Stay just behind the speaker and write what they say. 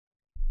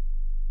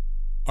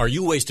Are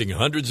you wasting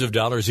hundreds of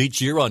dollars each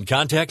year on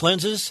contact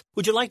lenses?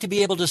 Would you like to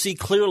be able to see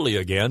clearly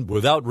again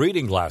without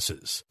reading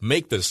glasses?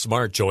 Make the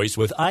smart choice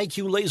with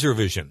IQ Laser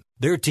Vision.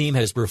 Their team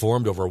has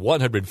performed over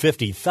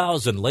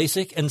 150,000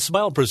 LASIK and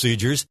SMILE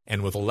procedures,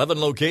 and with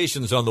 11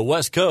 locations on the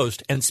West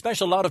Coast and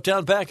special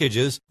out-of-town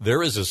packages,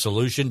 there is a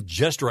solution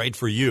just right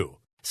for you.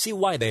 See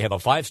why they have a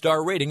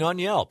 5-star rating on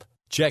Yelp.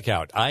 Check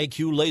out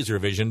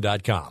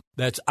IQLaserVision.com.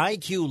 That's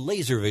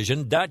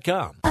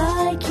IQLaserVision.com.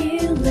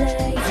 IQ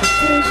Laser Vision.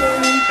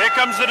 Here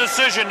comes the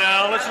decision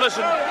now. Let's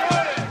listen.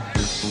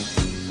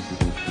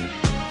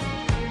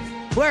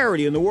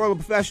 Clarity in the world of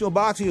professional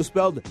boxing is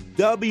spelled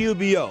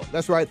WBO.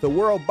 That's right, the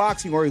World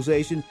Boxing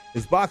Organization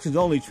is boxing's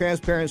only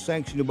transparent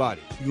sanctioned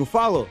body. You can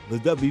follow the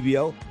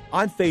WBO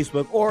on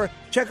Facebook or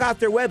check out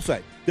their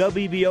website,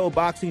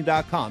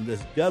 WBOboxing.com.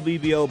 That's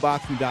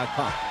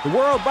WBOboxing.com. The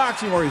World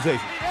Boxing Organization.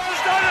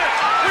 Who's done it?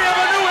 We have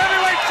a new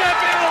heavyweight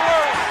champion of the world.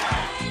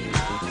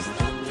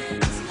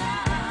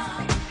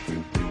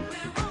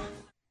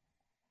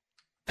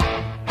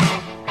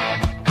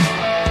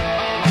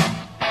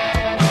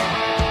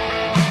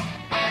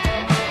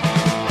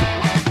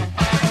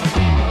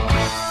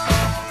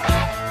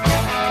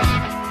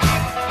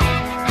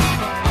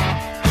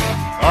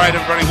 All right,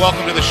 everybody,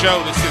 welcome to the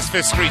show. This is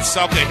Fifth Street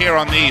Soccer here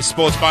on the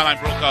Sports Byline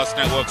Broadcast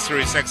Network,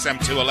 Sirius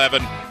XM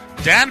 211.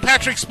 Dan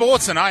Patrick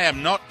Sports, and I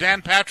am not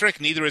Dan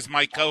Patrick. Neither is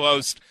my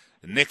co-host,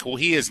 Nick. Well,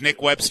 he is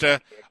Nick Webster.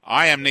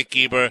 I am Nick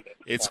Geber.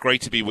 It's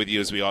great to be with you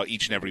as we are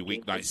each and every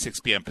weeknight, 6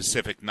 p.m.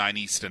 Pacific, 9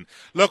 Eastern.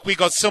 Look, we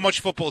got so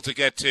much football to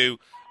get to.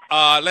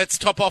 Let's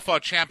top off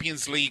our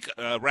Champions League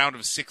round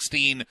of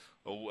 16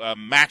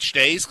 match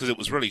days, because it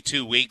was really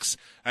 2 weeks,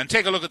 and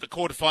take a look at the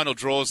quarterfinal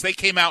draws. They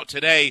came out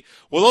today.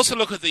 We'll also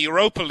look at the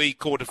Europa League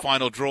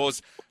quarterfinal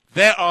draws.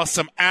 There are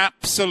some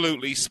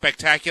absolutely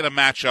spectacular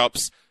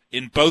matchups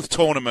in both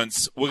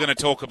tournaments. We're going to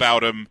talk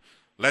about them.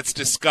 Let's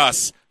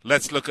discuss.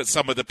 Let's look at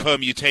some of the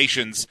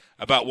permutations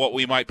about what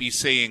we might be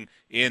seeing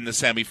in the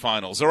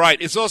semifinals. All right,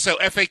 it's also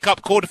FA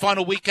Cup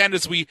quarterfinal weekend,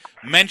 as we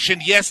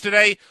mentioned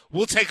yesterday.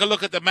 We'll take a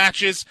look at the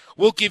matches.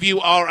 We'll give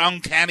you our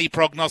uncanny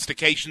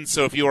prognostications.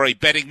 So if you're a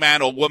betting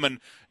man or woman,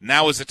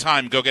 now is the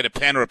time. Go get a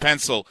pen or a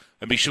pencil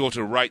and be sure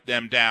to write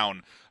them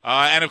down.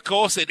 And, of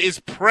course, it is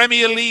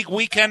Premier League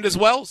weekend as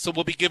well, so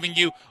we'll be giving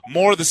you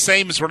more of the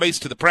same as relates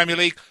to the Premier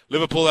League.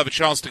 Liverpool have a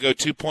chance to go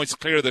 2 points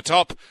clear of the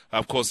top.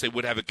 Of course, they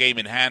would have a game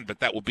in hand, but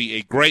that would be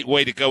a great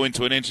way to go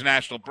into an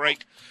international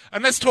break.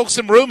 And let's talk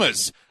some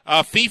rumors.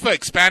 FIFA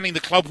expanding the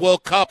Club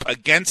World Cup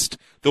against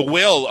the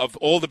will of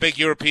all the big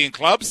European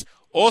clubs.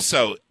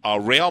 Also,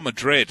 Real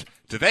Madrid.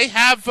 Do they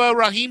have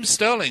Raheem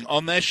Sterling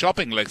on their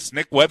shopping list?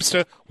 Nick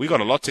Webster, we got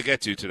a lot to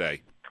get to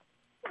today.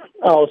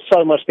 Oh,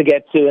 so much to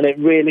get to, and it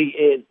really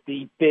is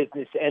the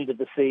business end of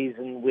the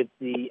season with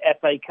the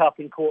FA Cup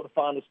in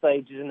quarterfinal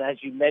stages, and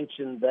as you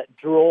mentioned, that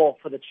draw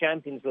for the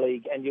Champions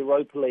League and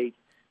Europa League.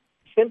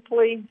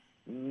 Simply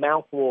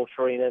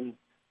mouth-watering, and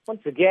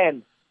once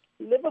again,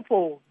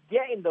 Liverpool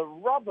getting the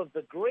rub of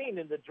the green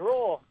in the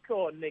draw.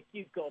 God, Nick,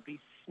 you've got to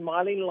be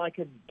smiling like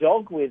a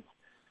dog with,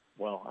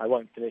 well, I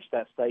won't finish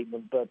that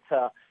statement, but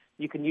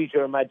you can use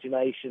your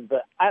imagination,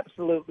 but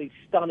absolutely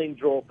stunning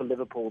draw for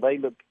Liverpool. They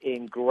look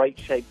in great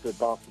shape to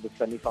advance to the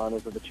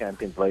semi-finals of the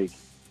Champions League.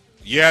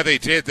 Yeah, they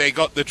did. They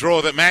got the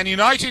draw that Man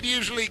United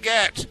usually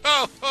get.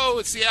 Oh,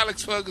 it's the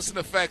Alex Ferguson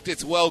effect.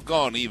 It's well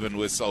gone, even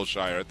with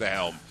Solskjaer at the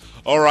helm.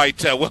 All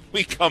right, when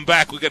we come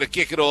back, we're going to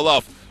kick it all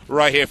off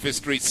right here for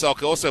Street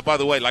Soccer. Also, by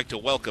the way, I'd like to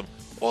welcome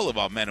all of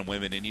our men and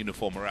women in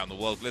uniform around the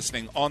world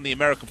listening on the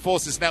American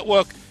Forces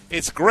Network.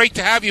 It's great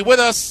to have you with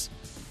us.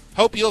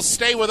 Hope you'll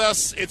stay with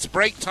us. It's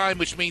break time,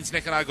 which means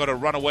Nick and I got to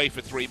run away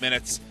for 3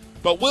 minutes.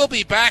 But we'll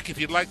be back if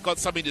you'd got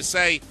something to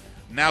say.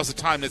 Now's the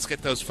time. Let's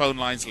get those phone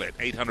lines lit.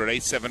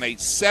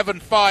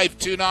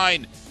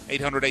 800-878-7529.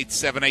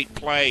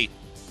 800-878-PLAY.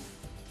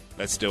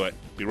 Let's do it.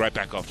 Be right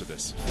back after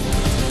this.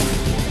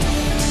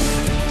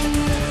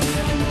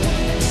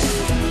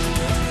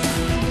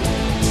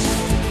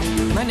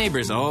 My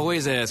neighbors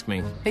always ask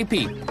me, "Hey,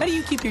 Pete, how do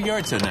you keep your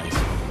yard so nice?"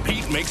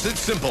 Pete makes it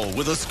simple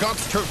with a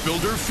Scott's Turf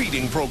Builder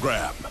feeding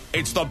program.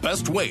 It's the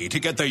best way to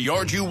get the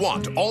yard you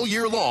want all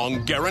year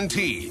long,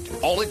 guaranteed.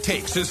 All it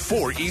takes is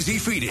 4 easy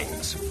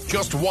feedings.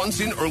 Just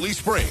once in early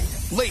spring,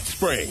 late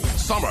spring,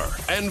 summer,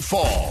 and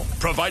fall.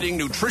 Providing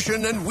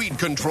nutrition and weed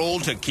control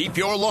to keep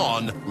your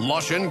lawn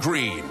lush and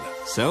green.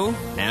 So,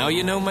 now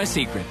you know my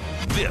secret.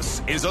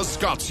 This is a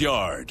Scott's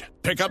Yard.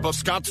 Pick up a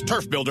Scott's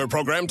Turf Builder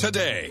program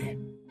today.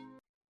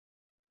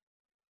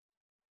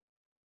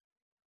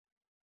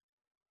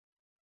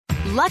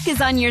 Luck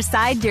is on your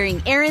side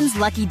during Aaron's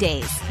Lucky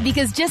Days,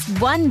 because just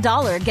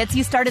 $1 gets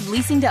you started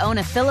leasing to own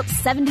a Philips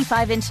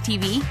 75-inch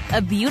TV,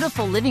 a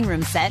beautiful living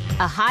room set,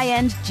 a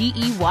high-end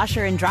GE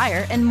washer and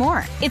dryer, and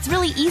more. It's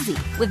really easy,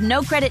 with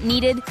no credit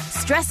needed,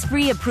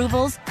 stress-free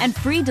approvals, and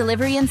free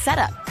delivery and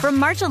setup. From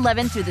March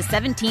 11th through the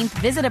 17th,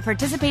 visit a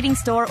participating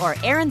store or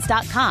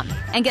Aarons.com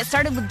and get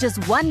started with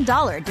just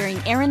 $1 during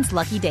Aaron's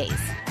Lucky Days.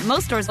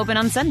 Most stores open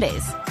on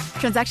Sundays.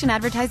 Transaction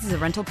advertised as a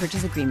rental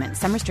purchase agreement.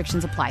 Some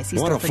restrictions apply. See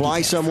Want store to for fly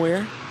details.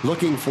 somewhere?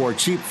 Looking for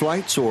cheap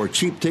flights or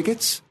cheap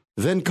tickets?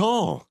 Then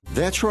call.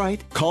 That's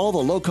right. Call the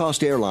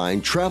low-cost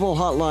airline travel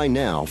hotline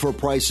now for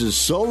prices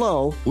so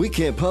low we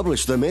can't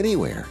publish them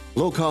anywhere.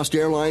 Low-cost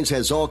airlines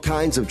has all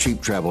kinds of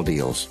cheap travel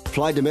deals.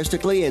 Fly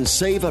domestically and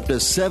save up to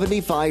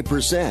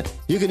 75%.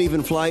 You can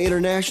even fly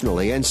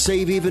internationally and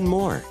save even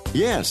more.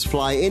 Yes,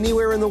 fly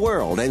anywhere in the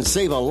world and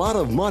save a lot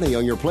of money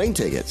on your plane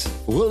tickets.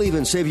 We'll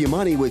even save you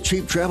money with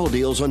cheap travel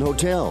deals on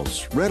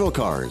hotels, rental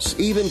cars,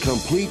 even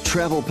complete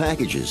travel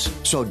packages.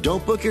 So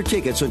don't book your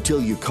tickets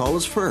until you call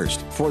us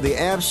first for the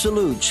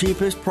absolute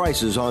cheapest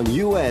prices on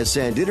U.S.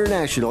 and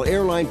international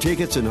airline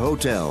tickets and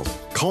hotels.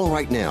 Call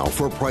right now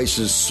for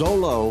prices so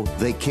low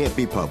they can't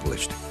be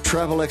published.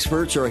 Travel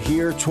experts are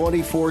here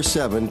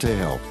 24/7 to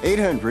help.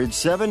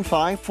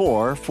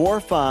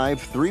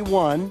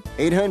 800-754-4531.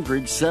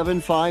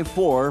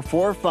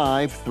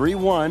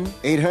 800-754-4531.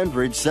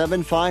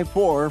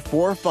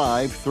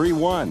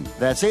 800-754-4531.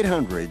 That's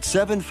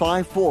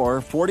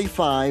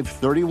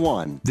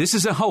 800-754-4531. This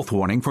is a health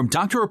warning from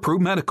Dr.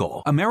 Approved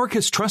Medical,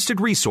 America's trusted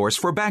resource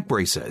for back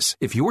braces.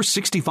 If you're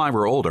 65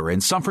 or older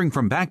and suffering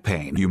from back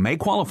pain, you may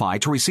qualify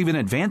to receive an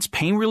advanced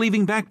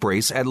pain-relieving back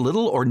brace at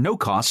little or no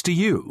cost to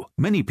you.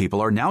 Many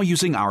people are now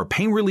using our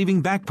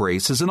pain-relieving back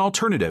brace as an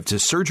alternative to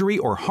surgery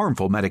or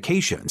harmful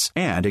medications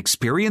and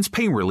experience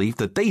pain relief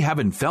that they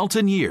haven't felt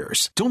in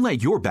years. Don't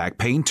let your back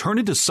pain turn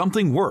into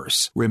something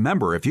worse.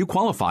 Remember, if you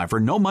qualify for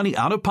no money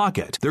out of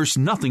pocket, there's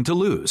nothing to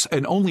lose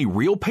and only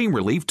real pain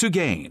relief to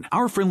gain.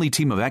 Our friendly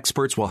team of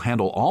experts will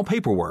handle all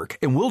paperwork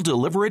and will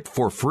deliver it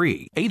for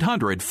free.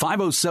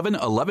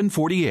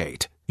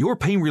 800-507-1148. Your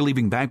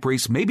pain-relieving back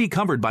brace may be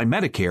covered by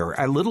Medicare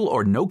at little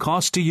or no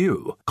cost to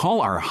you.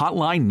 Call our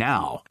hotline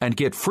now and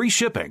get free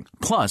shipping,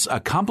 plus a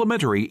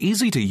complimentary,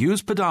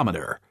 easy-to-use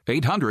pedometer.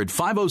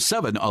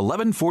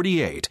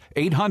 800-507-1148.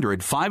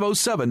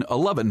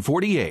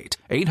 800-507-1148.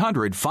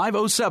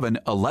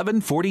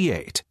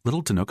 800-507-1148.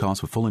 Little to no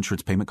cost with full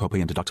insurance payment, copay,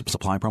 and deductible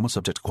supply promo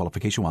subject to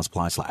qualification while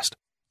supplies last.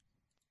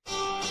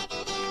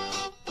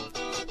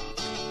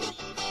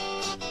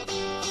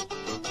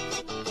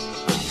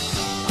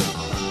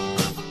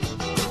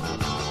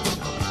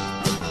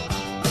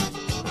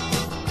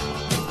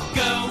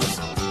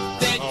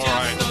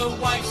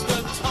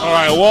 All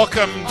right,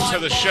 welcome to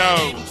the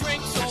show.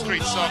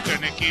 Street Soccer,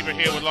 Nick Geber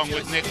here along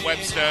with Nick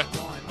Webster.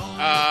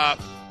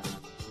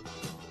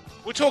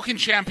 We're talking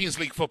Champions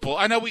League football.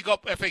 I know we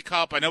got FA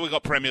Cup. I know we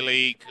got Premier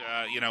League.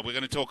 We're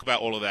going to talk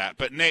about all of that.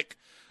 But, Nick,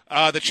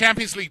 the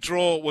Champions League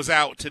draw was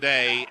out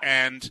today,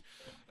 and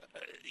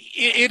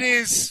it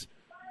is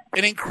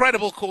an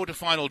incredible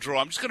quarterfinal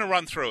draw. I'm just going to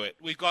run through it.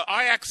 We've got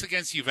Ajax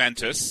against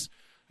Juventus.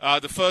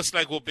 The first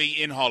leg will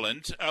be in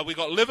Holland. We've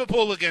got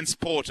Liverpool against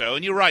Porto.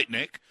 And you're right,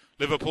 Nick.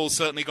 Liverpool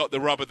certainly got the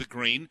rub of the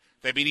green.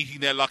 They've been eating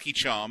their lucky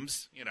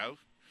charms,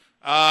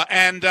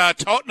 And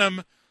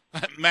Tottenham,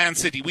 Man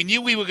City. We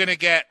knew we were going to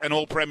get an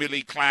all-Premier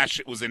League clash.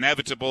 It was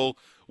inevitable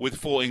with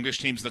four English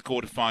teams in the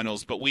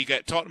quarterfinals. But we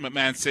get Tottenham at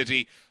Man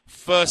City.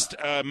 First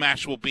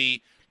match will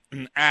be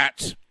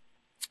at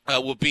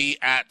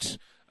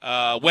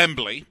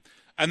Wembley.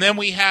 And then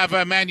we have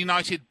Man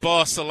United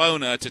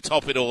Barcelona to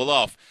top it all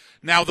off.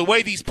 Now, the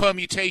way these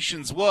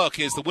permutations work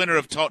is the winner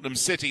of Tottenham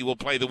City will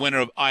play the winner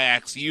of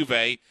Ajax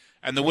Juve,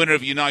 and the winner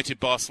of United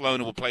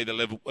Barcelona will play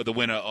the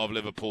winner of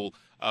Liverpool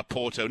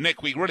Porto.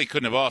 Nick, we really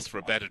couldn't have asked for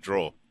a better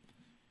draw.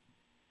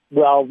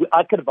 Well,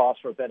 I could have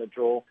asked for a better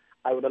draw.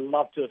 I would have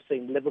loved to have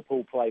seen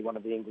Liverpool play one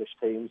of the English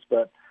teams,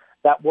 but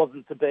that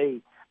wasn't to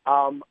be.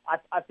 I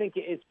think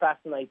it is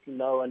fascinating,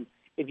 though, and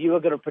if you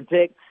were going to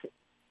predict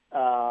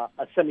a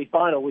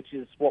semi-final, which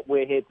is what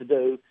we're here to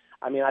do,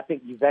 I mean, I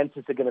think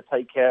Juventus are going to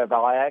take care of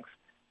Ajax.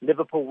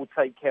 Liverpool will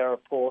take care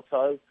of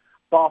Porto.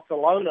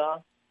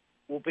 Barcelona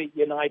will beat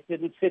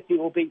United, and City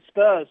will beat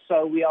Spurs.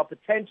 So we are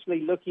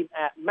potentially looking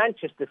at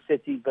Manchester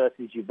City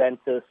versus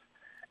Juventus,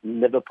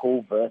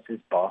 Liverpool versus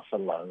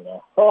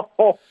Barcelona.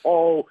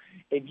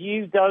 If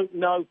you don't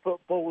know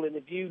football and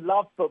if you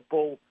love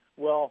football,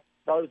 well,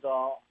 those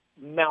are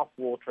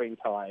mouth-watering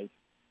ties.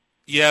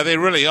 Yeah, they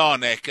really are,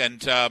 Nick.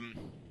 And,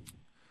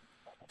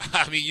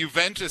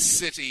 Juventus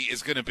City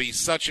is going to be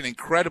such an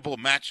incredible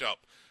matchup.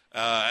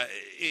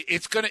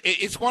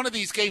 It's one of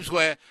these games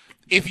where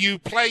if you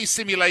play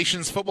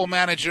simulations, Football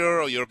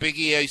Manager, or you're a big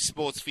EA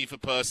Sports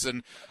FIFA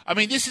person,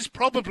 this is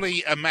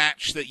probably a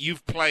match that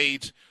you've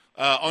played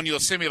on your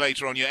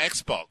simulator on your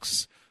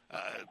Xbox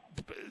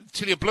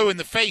till you're blue in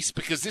the face,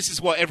 because this is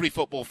what every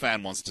football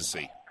fan wants to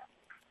see.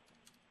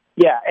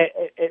 Yeah,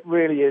 it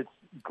really is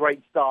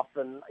great stuff.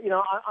 And,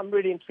 I'm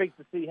really intrigued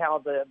to see how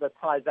the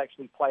ties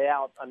actually play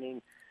out.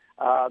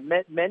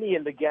 Many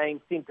in the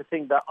game seem to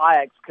think that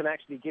Ajax can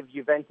actually give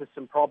Juventus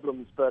some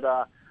problems, but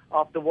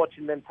after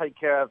watching them take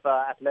care of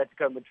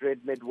Atletico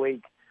Madrid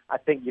midweek, I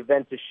think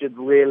Juventus should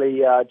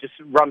really just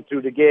run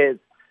through the gears.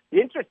 The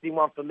interesting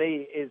one for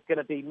me is going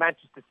to be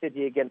Manchester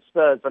City against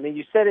Spurs.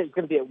 You said it's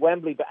going to be at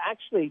Wembley, but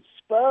actually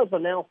Spurs are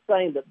now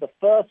saying that the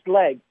first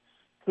leg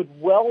could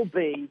well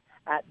be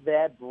at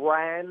their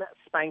brand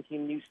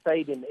spanking new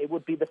stadium. It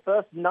would be the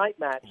first night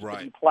match to be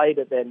Right. played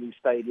at their new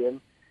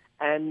stadium.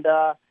 And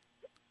I'm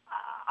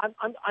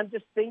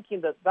just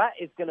thinking that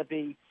is going to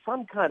be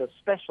some kind of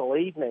special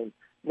evening.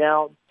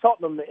 Now,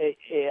 Tottenham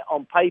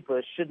on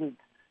paper shouldn't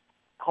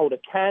hold a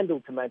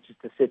candle to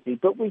Manchester City,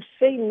 but we've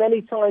seen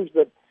many times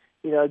that,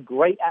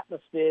 great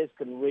atmospheres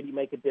can really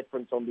make a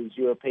difference on these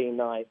European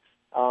nights.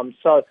 I'm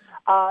going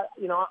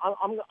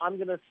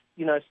to,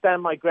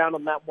 stand my ground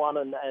on that one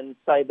and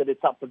say that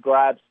it's up for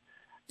grabs.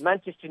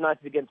 Manchester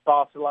United against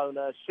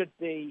Barcelona should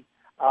be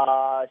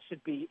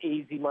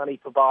easy money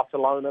for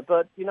Barcelona.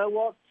 But you know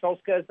what?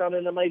 Solskjaer's done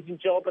an amazing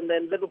job. And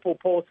then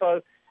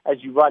Liverpool-Porto,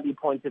 as you rightly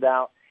pointed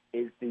out,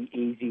 is the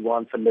easy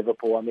one for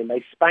Liverpool. I mean,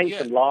 they spanked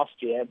them last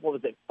year. What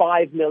was it,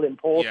 5-0 in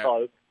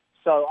Porto? Yeah.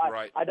 So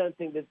I don't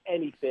think there's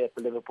any fear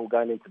for Liverpool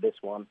going into this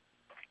one.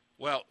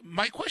 Well,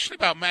 my question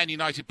about Man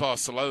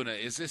United-Barcelona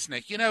is this,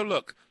 Nick.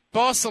 Look,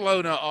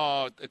 Barcelona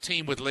are a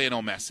team with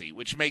Lionel Messi,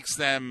 which makes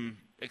them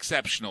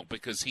exceptional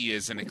because he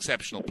is an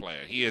exceptional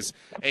player. He is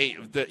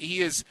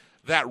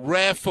that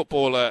rare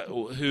footballer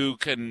who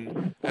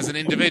can, as an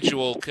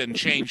individual, can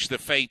change the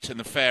fate and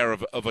the fare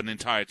of an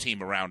entire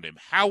team around him.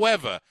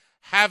 However,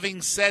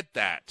 having said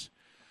that,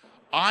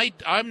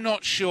 I'm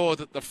not sure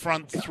that the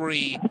front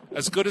three,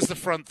 as good as the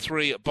front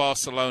three at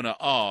Barcelona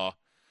are,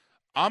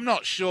 I'm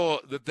not sure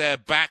that their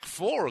back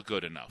four are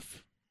good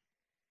enough.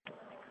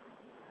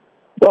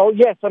 Well,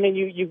 yes, I mean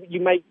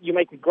you make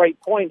a great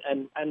point,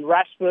 and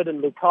Rashford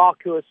and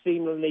Lukaku are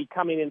seemingly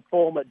coming in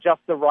form at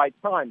just the right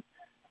time.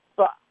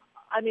 But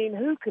I mean,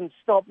 who can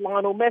stop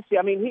Lionel Messi?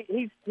 I mean,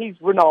 he's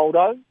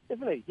Ronaldo,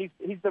 isn't he?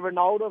 He's the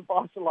Ronaldo of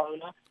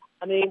Barcelona.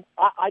 I mean,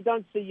 I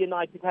don't see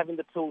United having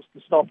the tools to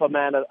stop a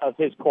man of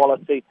his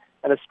quality,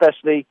 and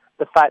especially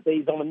the fact that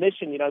he's on a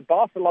mission.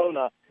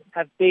 Barcelona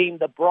have been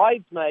the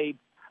bridesmaids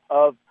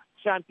of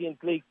Champions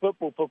League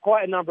football for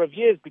quite a number of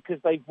years because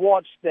they've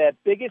watched their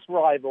biggest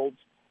rivals,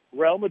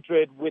 Real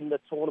Madrid, win the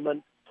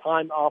tournament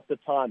time after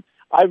time.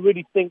 I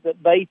really think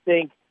that they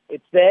think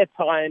it's their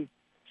time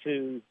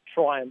to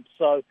triumph.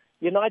 So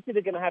United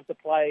are going to have to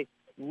play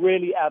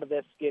really out of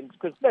their skins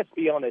because, let's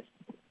be honest,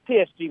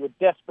 PSG were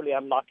desperately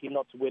unlucky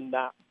not to win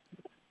that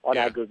on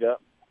aggregate.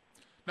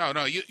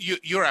 No,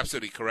 you're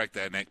absolutely correct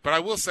there, Nick. But I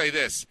will say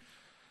this.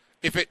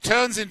 If it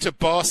turns into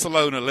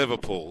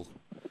Barcelona-Liverpool,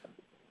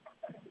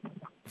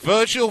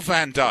 Virgil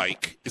van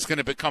Dijk is going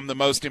to become the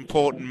most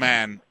important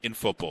man in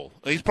football.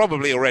 He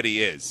probably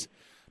already is.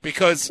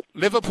 Because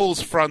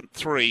Liverpool's front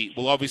three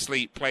will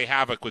obviously play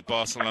havoc with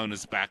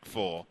Barcelona's back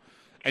four.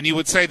 And you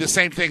would say the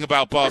same thing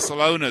about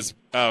Barcelona's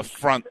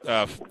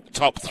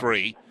top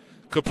three.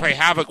 Could play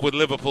havoc with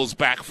Liverpool's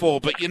back four.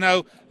 But,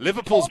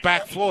 Liverpool's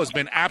back four has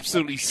been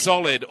absolutely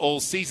solid all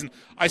season.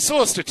 I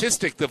saw a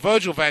statistic that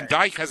Virgil van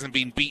Dijk hasn't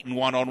been beaten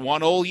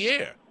one-on-one all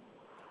year.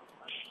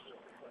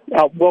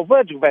 Well,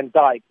 Virgil van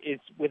Dijk is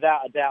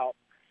without a doubt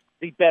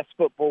the best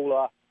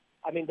footballer.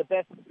 I mean, the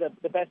best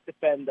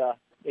defender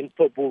in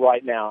football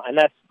right now, and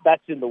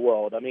that's in the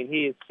world. I mean,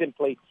 he is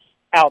simply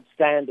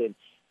outstanding.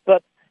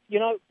 But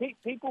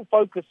people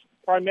focus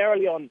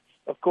primarily on,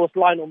 of course,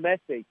 Lionel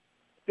Messi.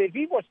 But if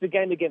you watch the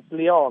game against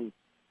Lyon,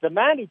 the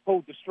man who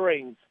pulled the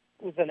strings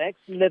was an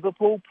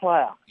ex-Liverpool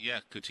player.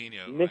 Yeah,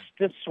 Coutinho.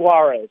 Mr.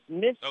 Suarez.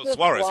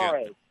 Suarez.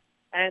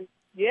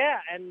 Yeah.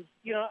 And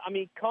I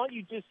mean, can't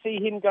you just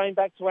see him going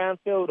back to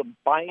Anfield and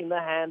biting the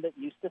hand that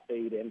used to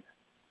feed him?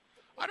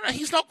 I don't know.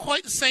 He's not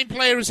quite the same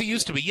player as he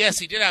used to be. Yes,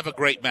 he did have a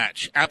great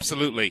match.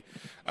 Absolutely.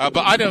 But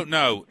I don't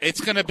know.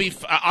 It's going to be...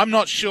 I'm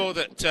not sure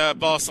that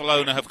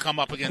Barcelona have come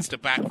up against a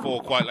back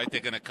four quite like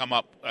they're going to come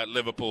up at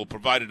Liverpool,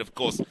 provided, of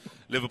course,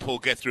 Liverpool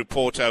get through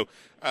Porto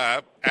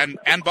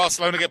and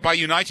Barcelona get by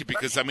United,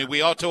 because, I mean,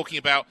 we are talking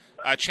about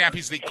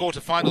Champions League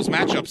quarterfinals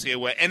matchups here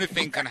where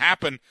anything can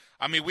happen.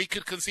 I mean, we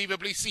could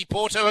conceivably see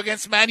Porto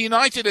against Man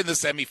United in the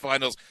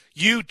semi-finals.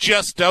 You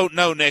just don't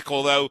know, Nick,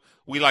 although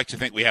we like to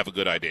think we have a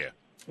good idea.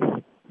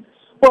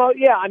 Well,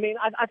 yeah, I mean,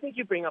 I think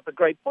you bring up a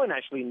great point,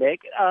 actually,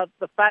 Nick.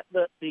 The fact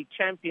that the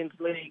Champions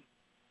League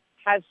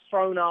has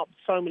thrown up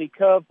so many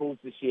curveballs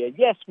this year.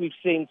 Yes, we've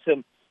seen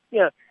some,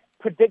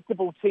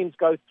 predictable teams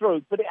go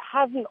through, but it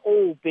hasn't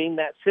all been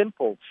that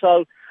simple.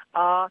 So,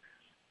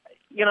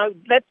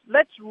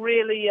 let's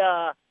really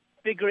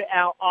figure it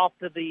out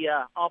after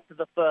the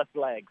first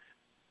legs.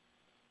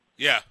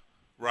 Yeah.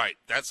 Right,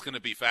 that's going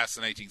to be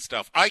fascinating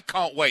stuff. I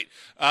can't wait.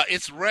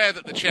 It's rare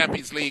that the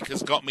Champions League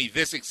has got me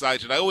this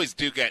excited. I always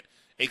do get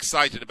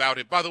excited about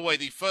it. By the way,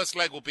 the first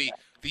leg will be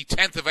the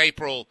 10th of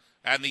April,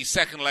 and the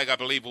second leg, I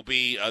believe, will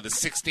be the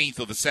 16th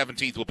or the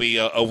 17th, will be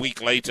a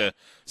week later.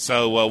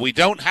 So we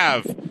don't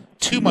have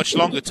too much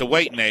longer to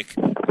wait, Nick.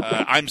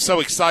 I'm so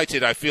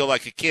excited, I feel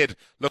like a kid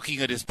looking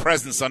at his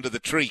presents under the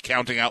tree,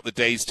 counting out the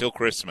days till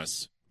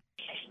Christmas.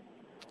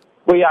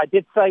 Well, yeah, I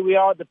did say we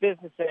are at the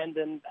business end,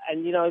 and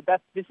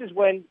this is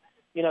when,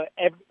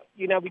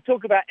 we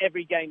talk about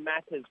every game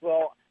matters.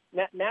 Well,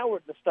 now we're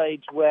at the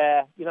stage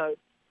where,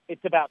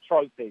 it's about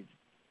trophies.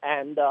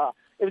 And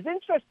it was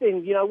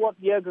interesting,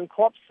 what Jurgen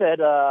Klopp said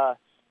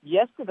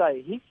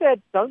yesterday. He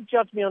said, don't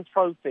judge me on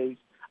trophies.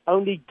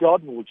 only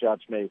God will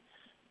judge me.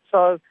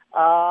 So,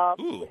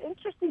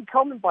 interesting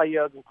comment by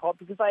Jurgen Klopp,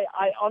 because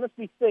I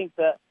honestly think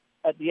that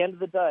at the end of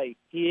the day,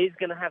 he is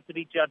going to have to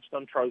be judged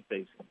on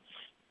trophies.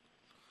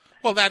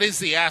 Well, that is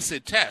the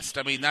acid test.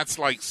 I mean, that's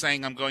like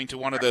saying I'm going to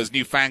one of those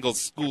newfangled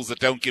schools that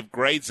don't give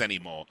grades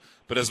anymore.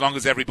 But as long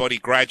as everybody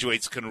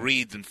graduates, can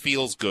read, and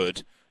feels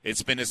good,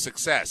 it's been a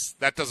success.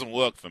 That doesn't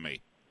work for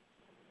me.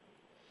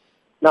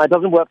 No, it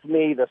doesn't work for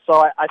me either. So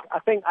I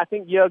think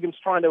Jurgen's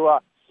trying to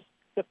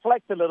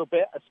deflect a little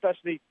bit,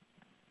 especially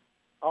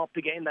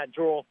after getting that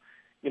draw,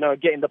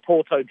 getting the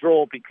Porto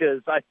draw,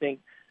 because I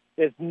think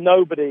there's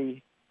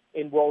nobody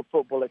in world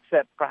football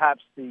except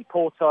perhaps the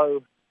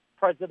Porto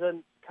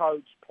president,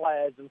 coach,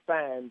 players and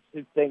fans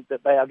who think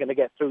that they are going to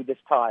get through this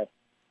tie.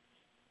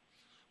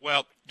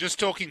 Well, just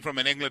talking from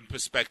an England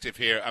perspective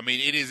here, I mean,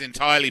 it is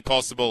entirely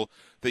possible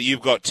that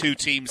you've got two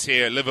teams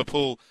here.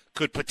 Liverpool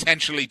could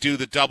potentially do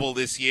the double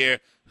this year.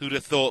 Who'd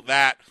have thought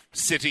that?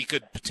 City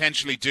could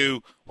potentially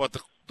do,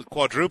 the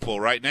quadruple,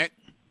 right, Nick?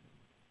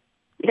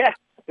 Yeah,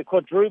 the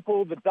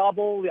quadruple, the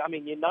double. I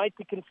mean,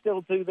 United can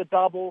still do the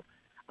double.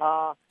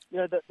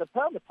 The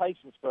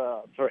permutations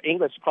for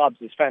English clubs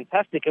is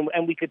fantastic,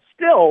 and we could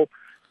still,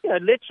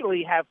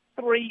 literally have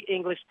three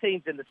English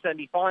teams in the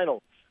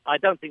semi-final. I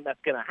don't think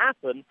that's going to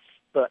happen,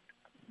 but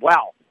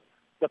wow,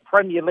 the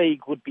Premier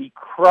League would be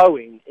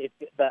crowing if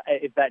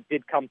that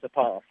did come to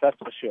pass. That's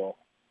for sure.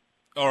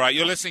 All right,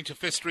 you're listening to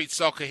Fifth Street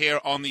Soccer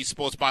here on the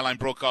Sports Byline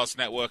Broadcast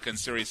Network and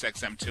Sirius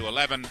XM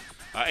 211.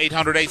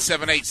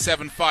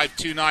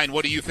 800-878-7529.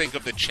 What do you think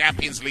of the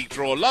Champions League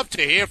draw? Love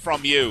to hear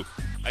from you.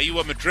 Are you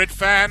a Madrid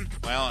fan?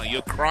 Well,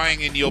 you're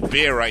crying in your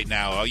beer right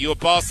now. Are you a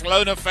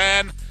Barcelona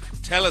fan?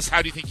 Tell us,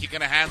 how do you think you're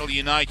going to handle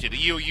United? Are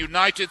you a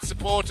United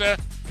supporter?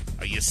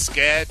 Are you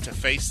scared to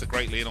face the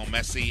great Lionel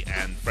Messi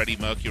and Freddie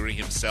Mercury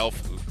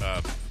himself,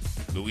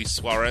 Luis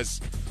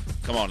Suarez?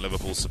 Come on,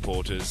 Liverpool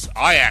supporters.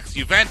 Ajax,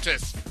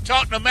 Juventus,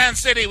 Tottenham, Man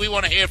City, we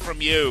want to hear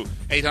from you.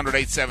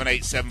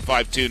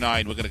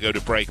 800-878-7529. We're going to go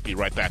to break. Be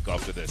right back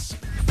after this.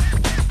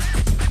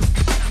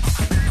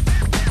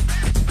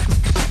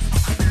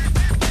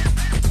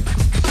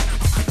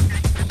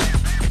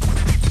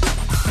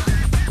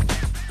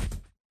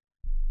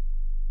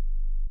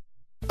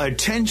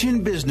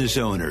 Attention business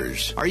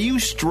owners. Are you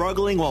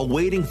struggling while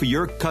waiting for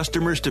your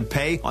customers to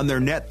pay on their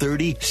net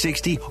 30,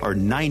 60, or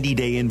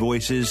 90-day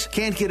invoices?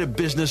 Can't get a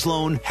business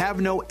loan? Have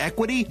no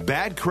equity?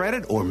 Bad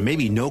credit? Or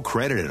maybe no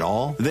credit at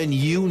all? Then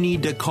you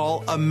need to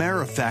call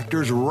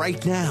AmeriFactors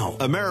right now.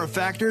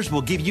 AmeriFactors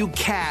will give you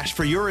cash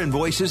for your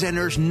invoices and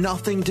there's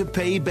nothing to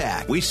pay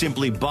back. We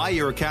simply buy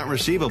your account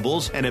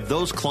receivables, and if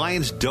those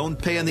clients don't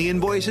pay on the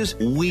invoices,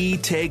 we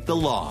take the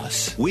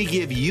loss. We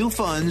give you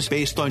funds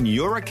based on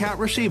your account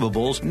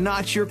receivables,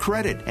 not your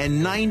credit.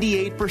 And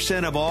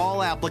 98% of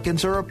all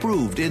applicants are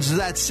approved. It's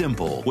that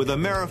simple. With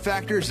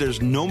AmeriFactors,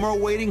 there's no more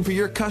waiting for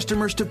your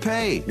customers to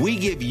pay. We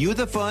give you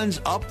the funds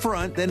up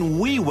front, then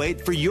we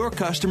wait for your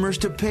customers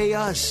to pay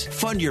us.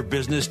 Fund your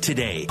business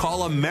today.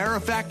 Call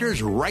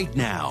AmeriFactors right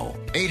now.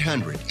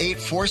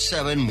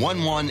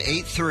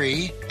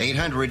 800-847-1183.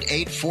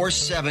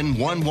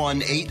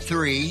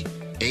 800-847-1183.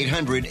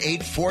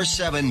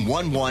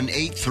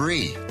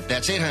 800-847-1183.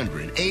 That's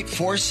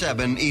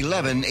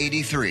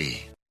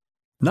 800-847-1183.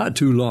 Not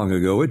too long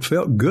ago, it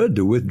felt good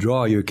to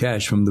withdraw your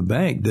cash from the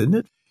bank, didn't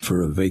it?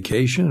 For a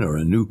vacation or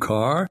a new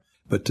car.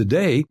 But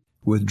today,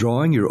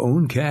 withdrawing your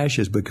own cash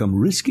has become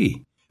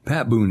risky.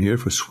 Pat Boone here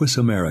for Swiss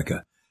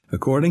America.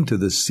 According to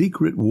The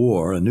Secret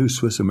War, a new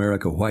Swiss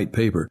America white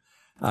paper,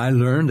 I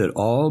learned that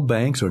all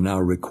banks are now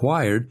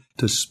required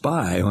to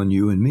spy on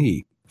you and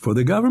me for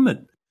the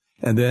government,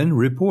 and then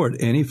report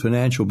any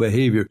financial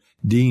behavior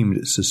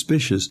deemed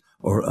suspicious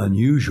or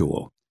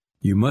unusual.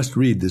 You must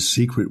read The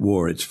Secret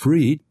War. It's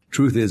free.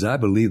 Truth is, I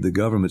believe the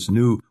government's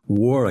new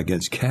war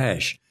against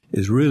cash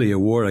is really a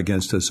war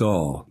against us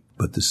all.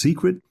 But the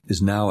secret is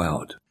now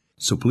out.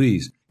 So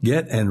please,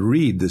 get and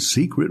read The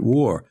Secret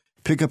War.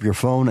 Pick up your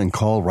phone and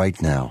call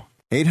right now.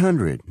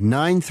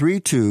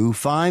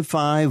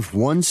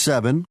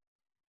 800-932-5517.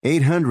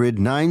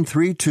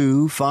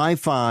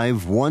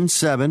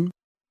 800-932-5517.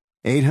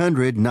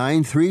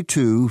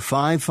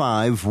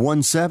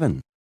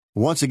 800-932-5517.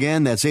 Once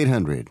again, that's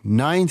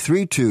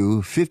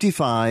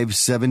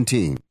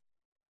 800-932-5517.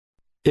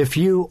 If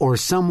you or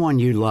someone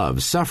you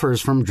love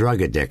suffers from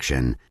drug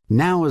addiction,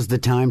 now is the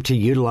time to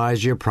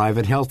utilize your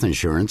private health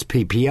insurance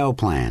PPO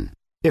plan.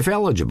 If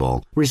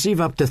eligible, receive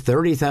up to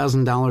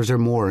 $30,000 or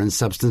more in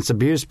substance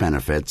abuse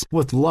benefits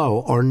with low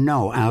or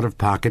no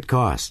out-of-pocket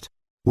cost.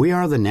 We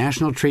are the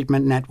National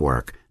Treatment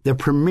Network, the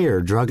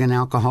premier drug and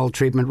alcohol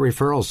treatment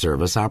referral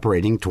service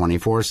operating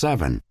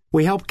 24/7.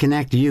 We help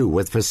connect you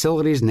with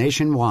facilities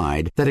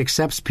nationwide that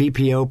accepts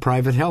PPO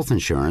private health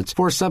insurance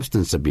for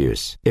substance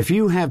abuse. If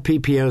you have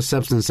PPO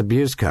substance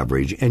abuse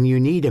coverage and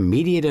you need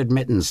immediate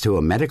admittance to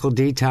a medical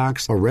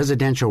detox or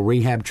residential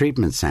rehab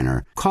treatment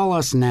center, call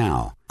us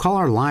now. Call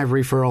our live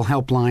referral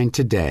helpline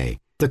today.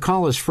 The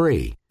call is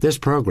free. This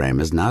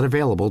program is not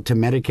available to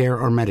Medicare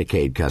or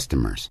Medicaid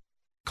customers.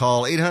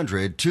 Call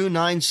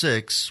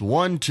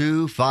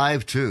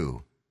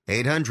 800-296-1252.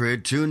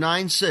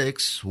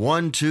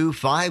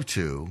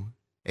 800-296-1252.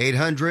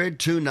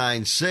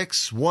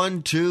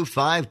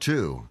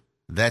 800-296-1252.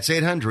 That's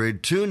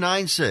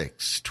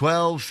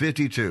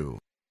 800-296-1252.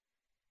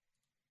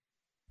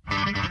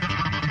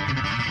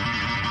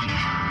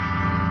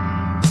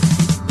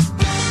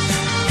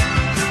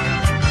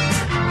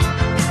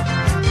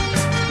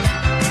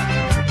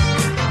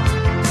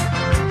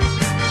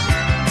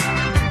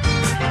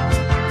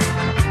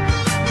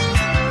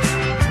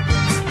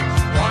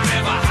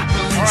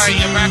 All right,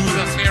 you're back with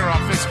us here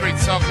on Fifth Street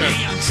Soccer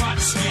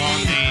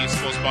on the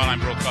Sports Byline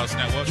Broadcast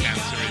Network and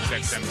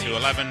Sirius XM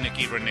 211.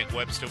 Nick Eber and Nick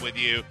Webster with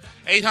you.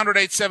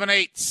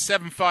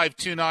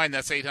 800-878-7529.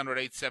 That's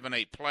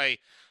 800-878-PLAY.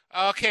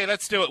 Okay,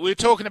 let's do it. We were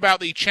talking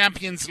about the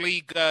Champions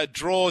League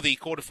draw. The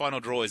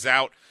quarterfinal draw is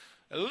out.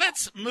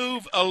 Let's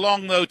move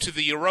along, though, to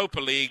the Europa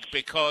League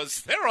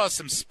because there are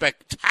some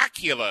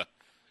spectacular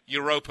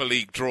Europa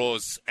League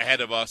draws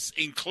ahead of us,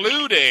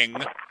 including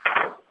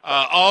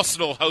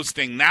Arsenal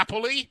hosting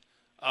Napoli.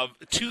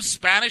 Two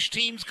Spanish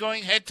teams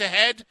going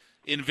head-to-head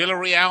in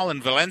Villarreal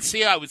and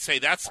Valencia. I would say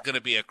that's going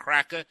to be a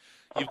cracker.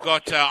 You've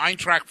got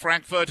Eintracht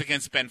Frankfurt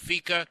against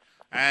Benfica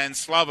and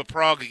Slava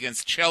Prague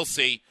against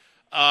Chelsea.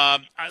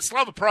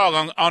 Slava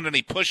Prague aren't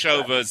any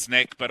pushovers,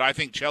 Nick, but I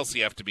think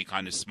Chelsea have to be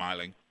kind of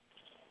smiling.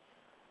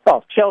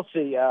 Well,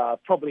 Chelsea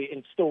probably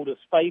installed as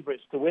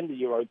favourites to win the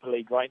Europa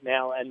League right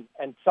now and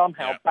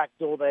somehow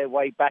backdoor their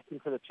way back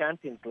into the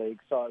Champions League.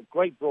 So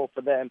great draw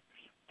for them.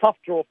 Tough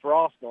draw for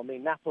Arsenal. I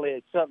mean, Napoli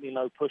is certainly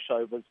no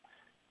pushovers.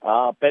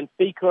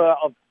 Benfica,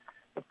 of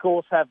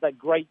course, have that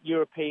great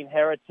European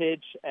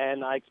heritage,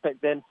 and I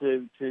expect them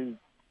to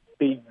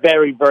be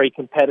very, very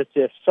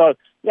competitive. So,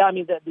 yeah, I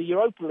mean, the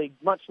Europa League,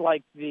 much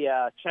like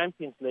the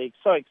Champions League,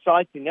 so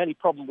exciting. The only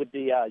problem with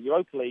the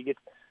Europa League is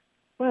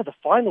where are the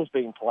finals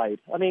being played?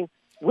 I mean,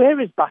 where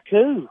is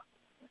Baku?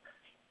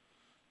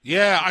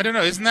 Yeah, I don't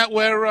know. Isn't that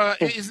where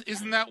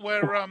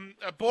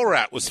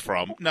Borat was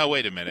from? No,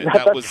 wait a minute.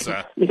 That was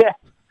yeah.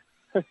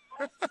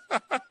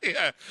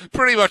 Yeah,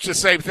 pretty much the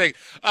same thing.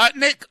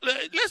 Nick,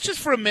 let's just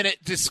for a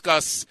minute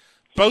discuss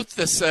both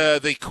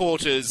the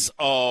quarters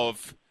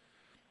of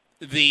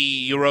the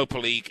Europa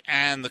League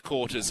and the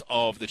quarters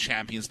of the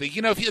Champions League.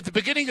 You know, at the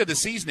beginning of the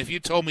season, if you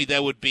told me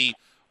there would be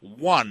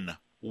one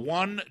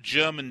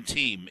German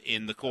team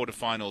in the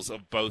quarterfinals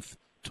of both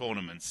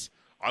tournaments,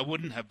 I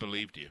wouldn't have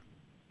believed you.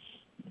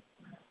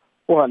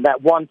 Well, and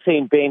that one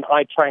team being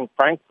Eintracht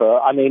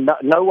Frankfurt, I mean,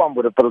 no one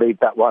would have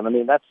believed that one. I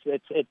mean,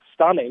 it's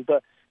stunning,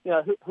 but you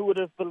know, who would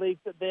have believed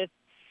that there's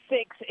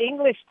 6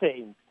 English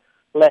teams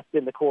left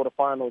in the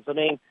quarterfinals? I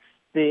mean,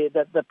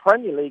 the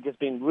Premier League has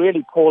been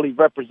really poorly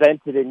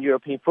represented in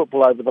European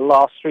football over the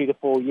last 3 to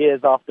 4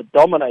 years after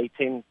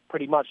dominating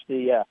pretty much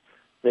the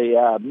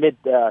mid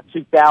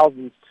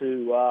 2000s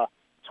to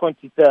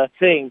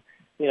 2013.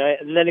 You know,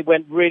 and then it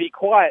went really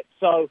quiet.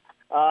 So,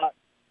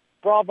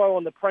 bravo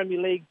on the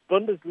Premier League,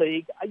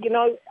 Bundesliga. You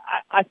know,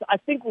 I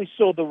think we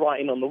saw the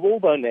writing on the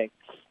wall, though, Nick,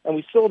 and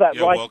we saw that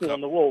writing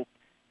on the wall.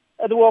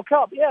 At the World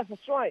Cup, yes,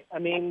 that's right. I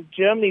mean,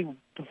 Germany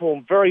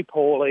performed very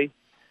poorly.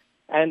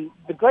 And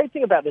the great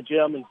thing about the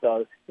Germans,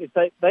 though, is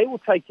they will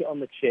take it on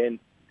the chin.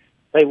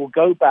 They will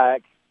go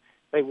back.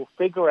 They will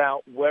figure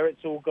out where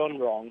it's all gone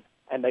wrong,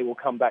 and they will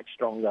come back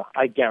stronger.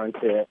 I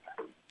guarantee it.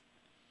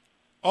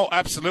 Oh,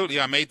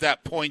 absolutely. I made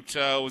that point,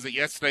 was it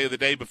yesterday or the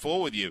day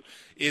before with you,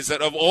 is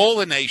that of all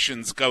the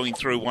nations going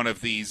through one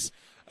of these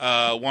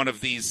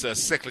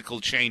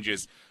cyclical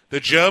changes, the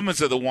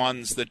Germans are the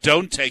ones that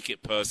don't take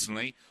it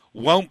personally,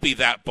 won't be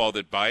that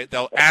bothered by it.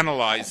 They'll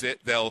analyze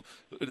it. They'll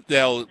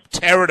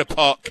tear it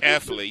apart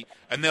carefully,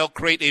 and they'll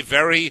create a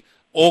very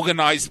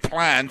organized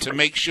plan to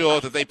make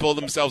sure that they pull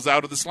themselves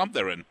out of the slump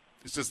they're in.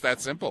 It's just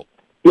that simple.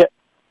 Yeah,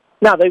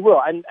 no, they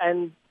will.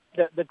 And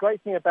the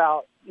great thing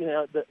about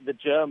the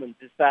Germans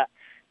is that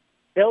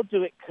they'll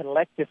do it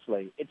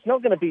collectively. It's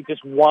not going to be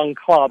just one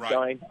club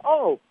going,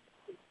 oh,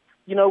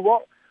 you know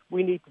what?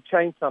 We need to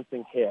change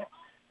something here.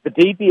 The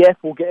DBF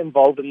will get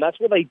involved, and that's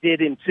what they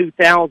did in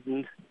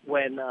 2000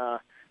 when the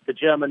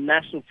German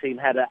national team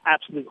had an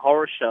absolute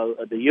horror show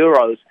at the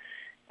Euros,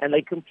 and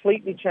they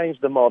completely changed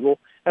the model.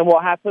 And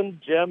what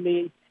happened?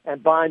 Germany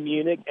and Bayern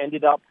Munich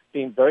ended up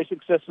being very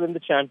successful in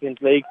the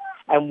Champions League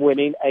and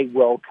winning a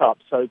World Cup.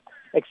 So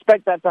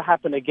expect that to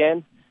happen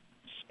again.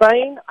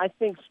 Spain, I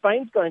think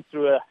Spain's going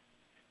through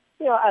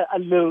a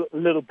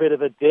little bit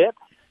of a dip,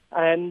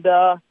 and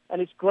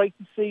it's great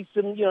to see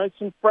some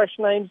fresh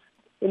names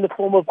in the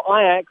form of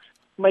Ajax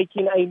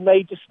making a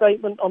major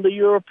statement on the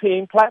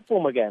European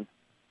platform again.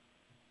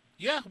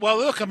 Yeah, well,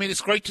 look, I mean,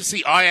 it's great to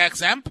see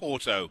Ajax and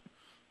Porto,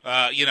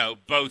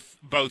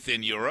 both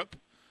in Europe.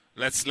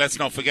 Let's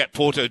not forget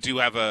Porto do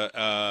have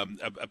a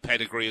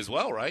pedigree as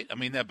well, right? I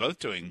mean, they're both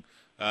doing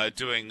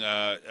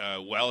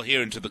well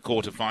here into the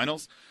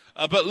quarterfinals.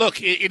 But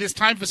look, it is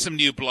time for some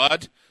new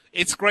blood.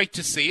 It's great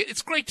to see it.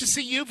 It's great to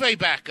see Juve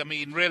back. I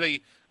mean,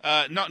 really,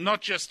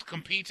 not just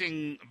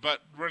competing,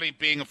 but really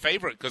being a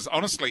favorite. Because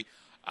honestly,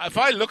 if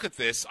I look at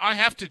this, I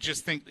have to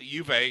just think that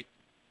Juve,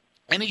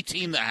 any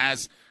team that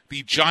has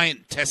the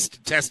giant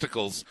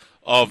testicles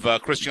of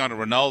Cristiano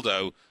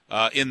Ronaldo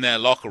in their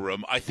locker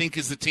room, I think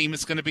is the team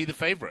that's going to be the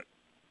favorite.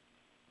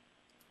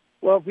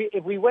 Well,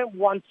 if we went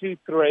 1, 2,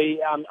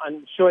 3,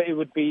 I'm sure it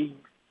would be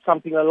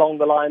something along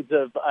the lines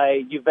of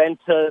a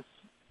Juventus,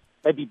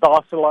 maybe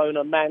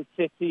Barcelona, Man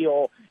City,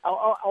 or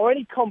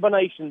any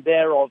combination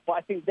thereof. But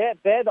I think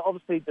they're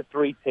obviously the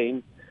three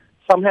teams.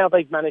 Somehow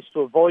they've managed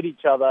to avoid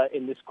each other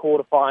in this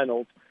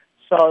quarterfinals.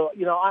 So,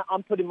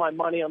 I'm putting my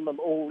money on them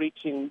all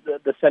reaching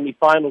the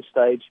semi-final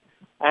stage.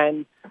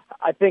 And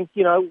I think,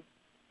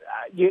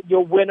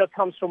 your winner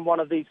comes from one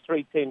of these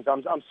three teams.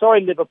 I'm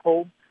sorry,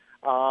 Liverpool,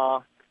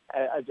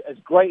 as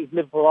great as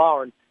Liverpool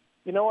are. And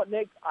you know what,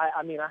 Nick?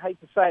 I mean, I hate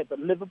to say it, but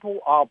Liverpool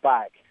are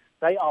back.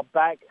 They are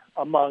back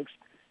amongst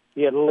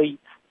the elite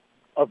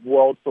of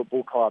world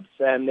football clubs.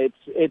 And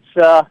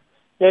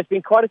it's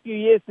been quite a few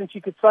years since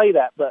you could say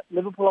that, but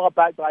Liverpool are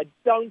back, but I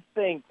don't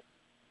think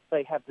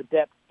they have the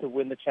depth to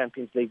win the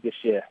Champions League this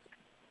year.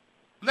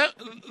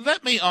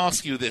 Let me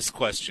ask you this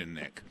question,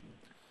 Nick.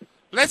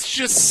 Let's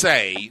just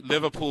say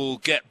Liverpool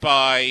get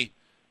by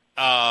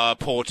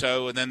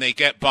Porto, and then they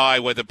get by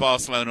whether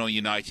Barcelona or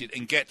United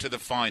and get to the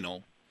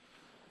final.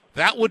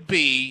 That would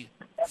be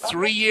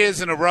 3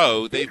 years in a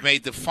row they've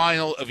made the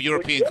final of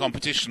European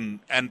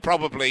competition and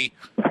probably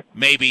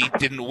maybe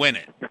didn't win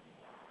it.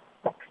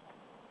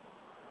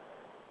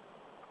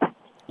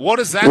 What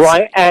does that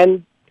right, say?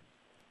 And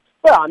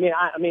well, I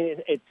mean,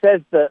 it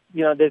says that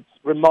there's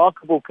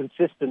remarkable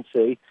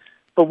consistency,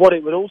 but what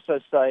it would also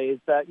say is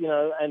that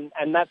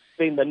and that's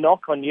been the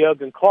knock on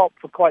Jurgen Klopp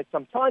for quite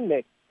some time,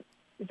 Nick,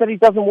 is that he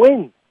doesn't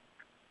win.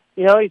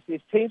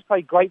 His teams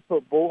play great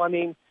football. I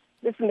mean,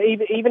 listen,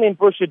 even in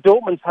Borussia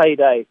Dortmund's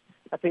heyday,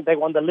 I think they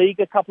won the league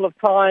a couple of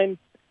times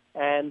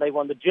and they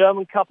won the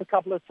German Cup a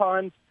couple of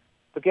times.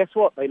 But guess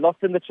what? They lost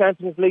in the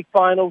Champions League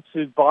final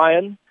to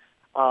Bayern.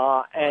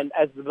 And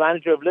as the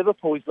manager of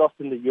Liverpool, he's lost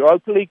in the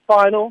Europa League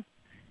final,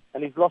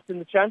 and he's lost in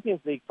the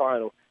Champions League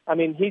final. I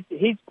mean,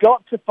 he's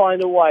got to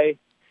find a way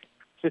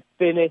to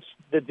finish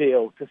the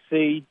deal, to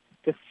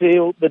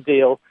seal the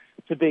deal,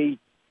 to be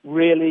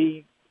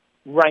really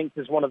ranked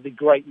as one of the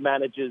great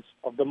managers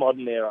of the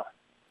modern era.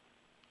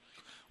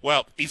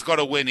 Well, he's got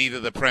to win either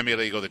the Premier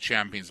League or the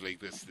Champions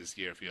League this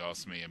year, if you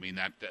ask me. I mean,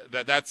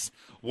 that's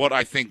what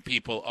I think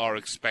people are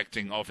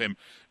expecting of him.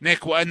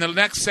 Nick, in the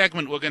next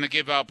segment, we're going to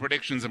give our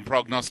predictions and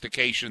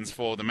prognostications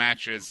for the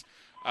matches.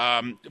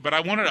 But I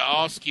wanted to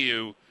ask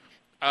you,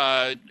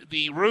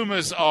 the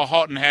rumors are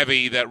hot and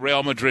heavy that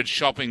Real Madrid's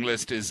shopping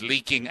list is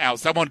leaking out.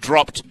 Someone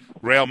dropped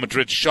Real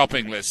Madrid's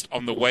shopping list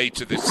on the way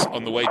to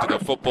the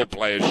football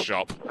players'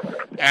 shop,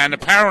 and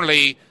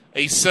apparently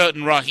a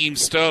certain Raheem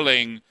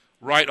Sterling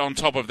right on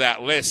top of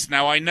that list.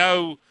 Now, I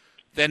know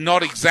they're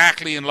not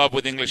exactly in love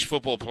with English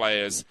football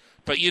players,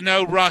 but,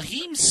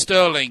 Raheem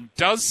Sterling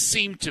does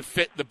seem to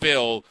fit the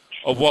bill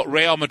of what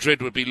Real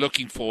Madrid would be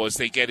looking for as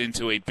they get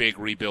into a big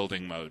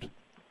rebuilding mode.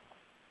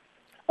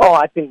 Oh,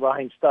 I think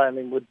Raheem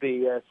Sterling would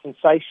be a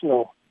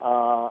sensational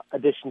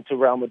addition to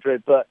Real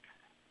Madrid, but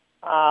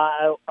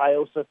I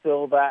also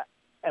feel that,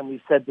 and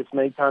we've said this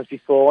many times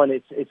before, and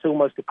it's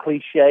almost a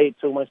cliche,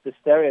 it's almost a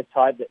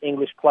stereotype that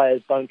English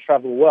players don't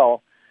travel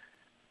well.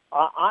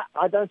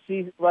 I don't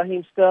see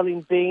Raheem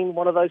Sterling being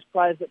one of those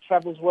players that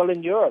travels well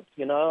in Europe,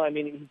 I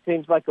mean, he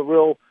seems like a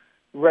real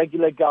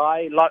regular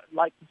guy,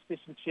 like his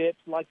fish and chips,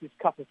 like his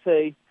cup of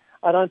tea.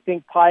 I don't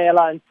think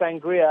paella and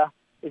sangria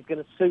is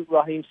going to suit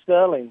Raheem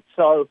Sterling.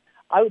 So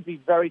I would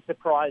be very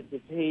surprised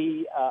if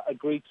he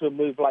agreed to a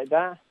move like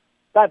that.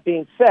 That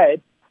being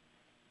said,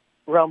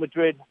 Real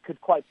Madrid could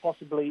quite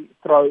possibly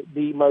throw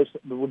the most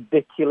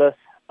ridiculous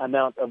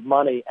amount of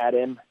money at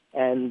him,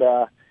 and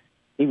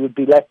he would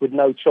be left with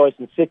no choice,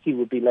 and City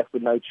would be left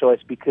with no choice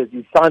because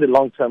he signed a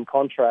long-term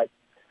contract.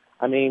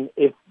 I mean,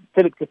 if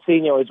Philip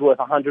Coutinho is worth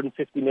 £150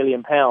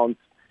 million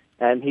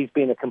and he's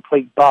been a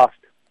complete bust,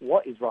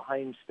 what is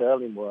Raheem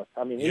Sterling worth?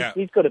 I mean,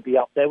 he's got to be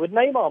up there with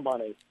Neymar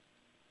money.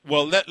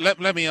 Well,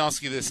 let me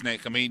ask you this,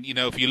 Nick. I mean,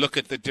 if you look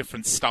at the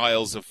different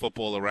styles of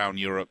football around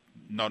Europe,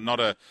 not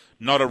a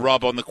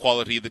rub on the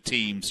quality of the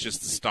teams,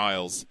 just the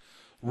styles.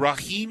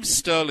 Raheem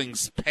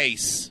Sterling's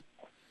pace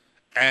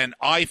and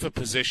eye for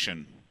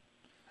position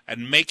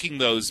and making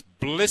those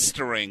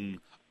blistering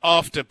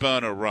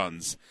afterburner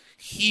runs,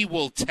 he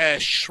will tear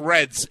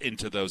shreds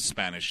into those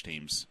Spanish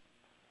teams.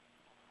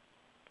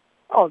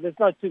 Oh, there's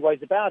no two ways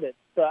about it.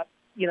 But,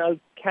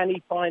 can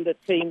he find a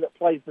team that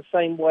plays the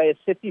same way as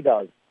City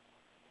does?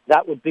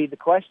 That would be the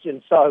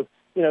question. So,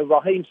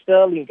 Raheem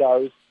Sterling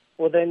goes,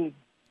 well, then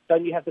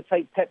don't you have to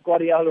take Pep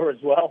Guardiola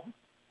as well?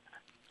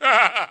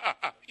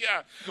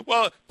 Yeah.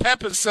 Well,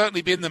 Pep has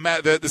certainly been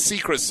the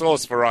secret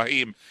sauce for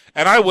Raheem.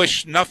 And I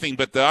wish nothing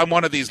but I'm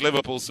one of these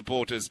Liverpool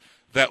supporters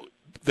that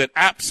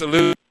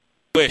absolutely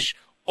wish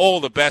all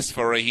the best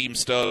for Raheem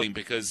Sterling,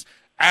 because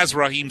as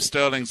Raheem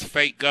Sterling's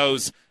fate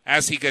goes,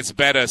 as he gets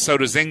better, so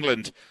does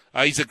England.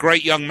 He's a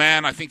great young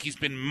man. I think he's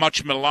been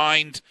much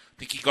maligned. I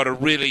think he got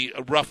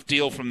a rough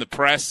deal from the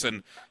press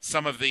and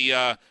some of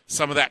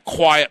that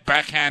quiet,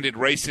 backhanded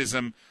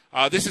racism.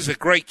 This is a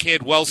great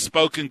kid,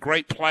 well-spoken,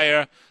 great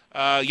player.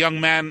 young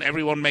man.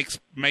 Everyone makes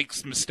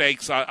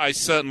mistakes. I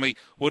certainly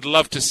would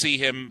love to see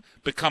him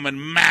become a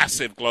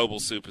massive global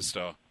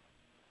superstar.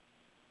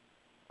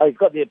 Oh, he's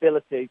got the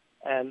ability,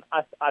 and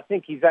I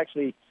think he's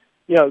actually,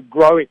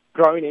 growing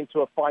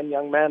into a fine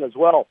young man as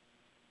well.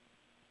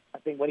 I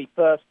think when he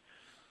first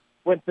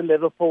went to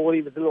Liverpool,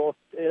 he was a little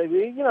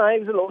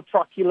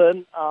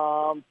truculent.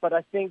 But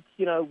I think,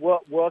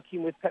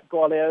 working with Pep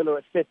Guardiola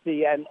at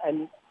City and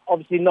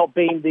obviously not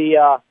being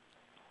the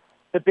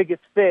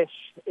biggest fish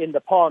in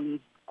the pond,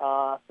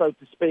 so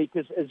to speak,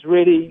 has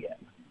really,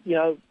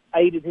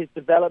 aided his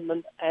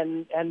development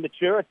and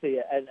maturity.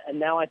 And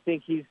now I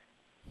think he's,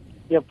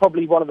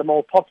 probably one of the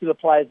more popular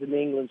players in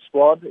the England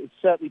squad. It's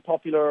certainly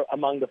popular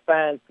among the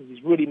fans because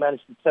he's really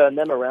managed to turn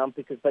them around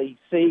because they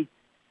see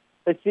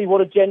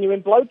what a genuine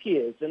bloke he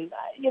is. And,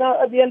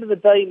 at the end of the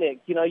day,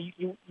 Nick,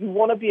 you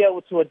want to be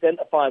able to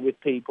identify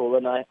with people.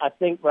 And I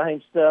think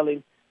Raheem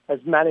Sterling has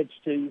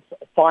managed to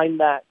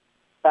find that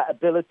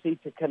ability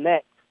to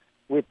connect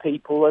with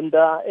people. And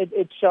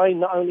it's showing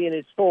not only in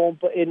his form,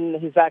 but in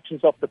his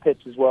actions off the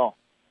pitch as well.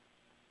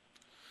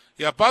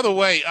 Yeah, by the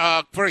way,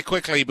 very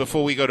quickly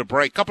before we go to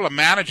break, a couple of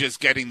managers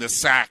getting the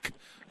sack,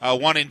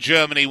 one in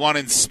Germany, one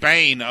in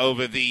Spain,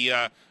 over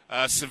the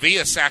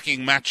Sevilla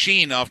sacking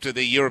Machin after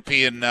the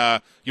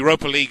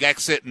Europa League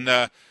exit. And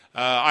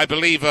I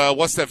believe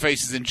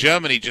what's-their-faces in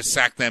Germany just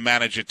sacked their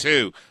manager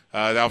too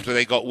after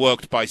they got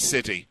worked by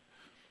City.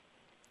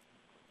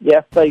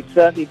 Yes, they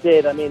certainly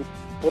did. I mean,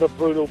 what a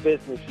brutal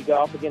business. You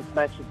go up against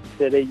Manchester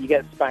City, you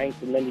get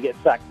spanked, and then you get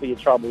sacked for your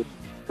troubles.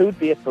 Who'd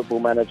be a football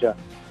manager?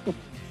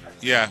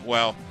 Yeah,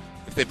 well,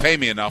 if they pay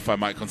me enough, I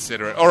might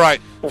consider it. All right,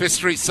 Fifth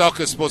Street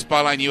Soccer, Sports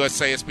Byline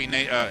USA, SB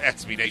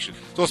Nation,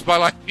 Sports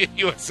Byline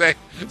USA,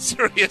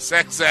 Sirius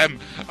XM.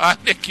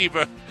 Nick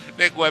Keeper,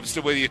 Nick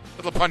Webster with you.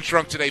 Little punch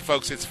drunk today,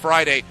 folks. It's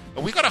Friday,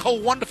 and we got a whole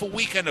wonderful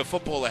weekend of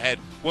football ahead.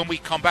 When we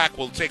come back,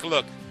 we'll take a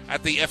look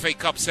at the FA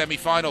Cup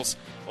semi-finals.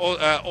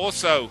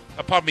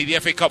 The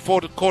FA Cup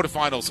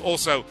quarterfinals.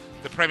 Also,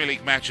 the Premier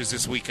League matches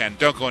this weekend.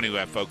 Don't go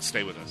anywhere, folks.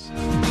 Stay with us.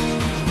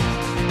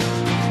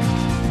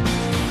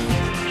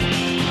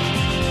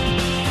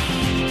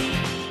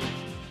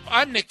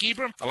 I'm Nick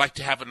Ebram. I like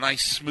to have a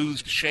nice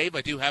smooth shave.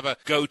 I do have a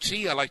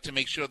goatee. I like to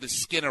make sure the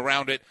skin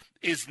around it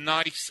is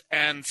nice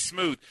and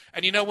smooth.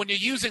 And when you're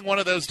using one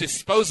of those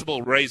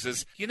disposable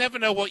razors, you never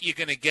know what you're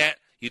going to get.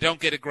 You don't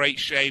get a great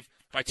shave.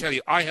 I tell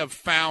you, I have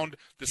found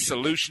the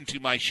solution to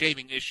my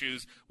shaving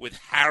issues with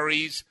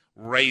Harry's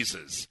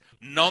razors.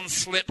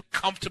 Non-slip,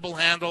 comfortable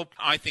handle.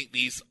 I think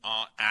these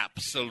are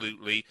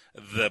absolutely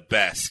the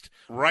best.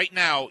 Right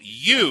now,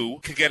 you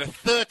can get a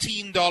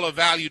 $13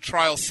 value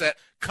trial set.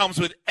 Comes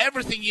with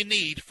everything you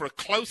need for a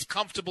close,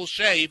 comfortable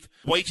shave.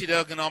 Weighted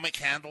ergonomic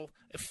handle,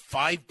 a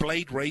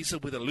 5-blade razor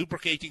with a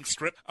lubricating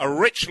strip, a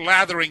rich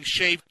lathering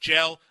shave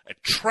gel, a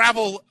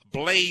travel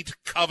blade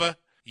cover.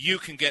 You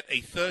can get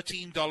a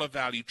 $13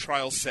 value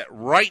trial set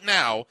right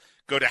now.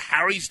 Go to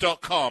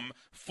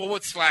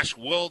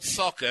harrys.com/World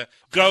Soccer.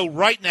 Go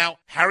right now,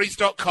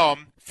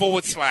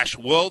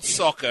 harrys.com/World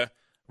Soccer.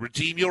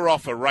 Redeem your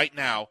offer right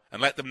now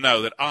and let them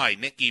know that I,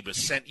 Nick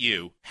Ebers, sent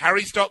you.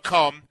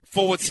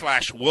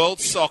 harrys.com/World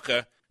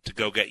Soccer to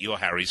go get your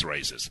Harry's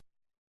razors.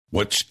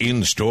 What's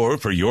in store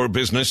for your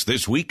business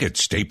this week at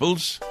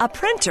Staples? A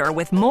printer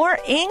with more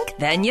ink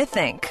than you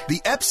think. The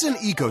Epson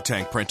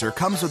EcoTank printer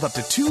comes with up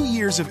to 2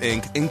 years of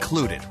ink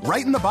included,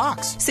 right in the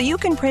box. So you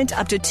can print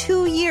up to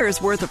 2 years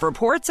worth of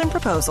reports and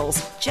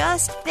proposals.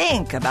 Just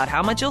think about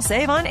how much you'll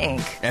save on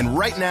ink. And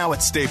right now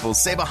at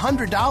Staples, save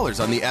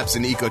 $100 on the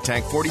Epson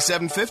EcoTank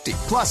 4750.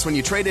 Plus, when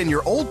you trade in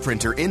your old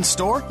printer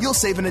in-store, you'll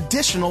save an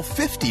additional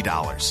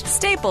 $50.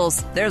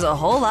 Staples, there's a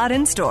whole lot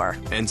in store.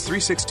 Ends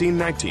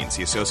 3/16/19.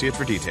 See associate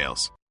for details.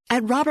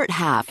 At Robert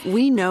Half,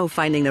 we know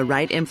finding the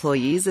right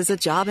employees is a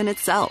job in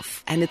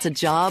itself, and it's a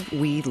job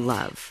we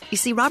love. You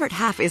see, Robert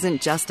Half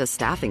isn't just a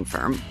staffing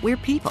firm. We're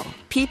people.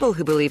 People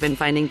who believe in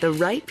finding the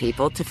right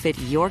people to fit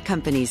your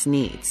company's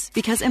needs.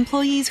 Because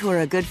employees who are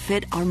a good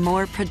fit are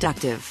more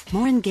productive,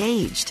 more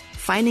engaged.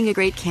 Finding a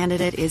great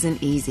candidate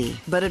isn't easy,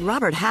 but at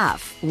Robert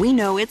Half, we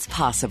know it's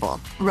possible.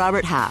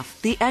 Robert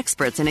Half, the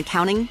experts in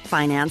accounting,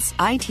 finance,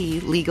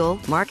 IT, legal,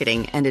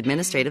 marketing, and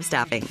administrative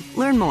staffing.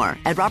 Learn more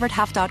at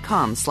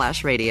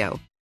roberthalf.com/radio.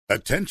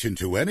 Attention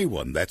to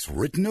anyone that's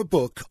written a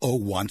book or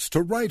wants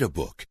to write a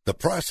book. The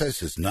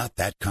process is not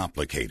that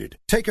complicated.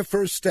 Take a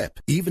first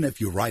step. Even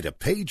if you write a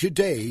page a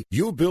day,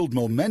 you'll build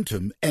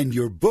momentum and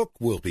your book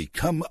will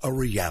become a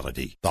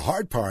reality. The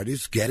hard part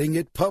is getting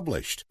it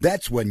published.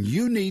 That's when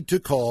you need to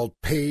call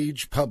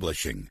Page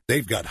Publishing.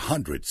 They've got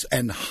hundreds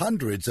and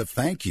hundreds of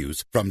thank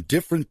yous from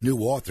different new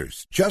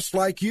authors, just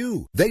like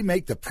you. They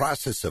make the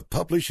process of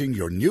publishing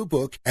your new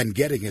book and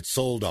getting it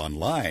sold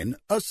online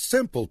a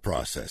simple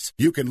process.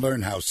 You can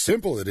learn how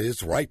simple it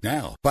is right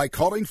now by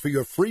calling for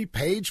your free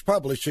Page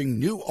Publishing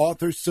new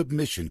author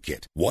submission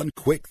kit. One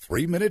quick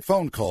 3-minute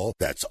phone call,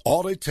 that's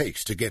all it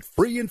takes to get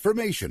free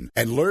information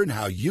and learn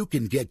how you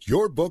can get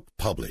your book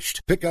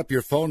published. Pick up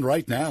your phone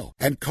right now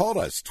and call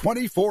us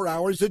 24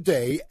 hours a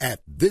day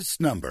at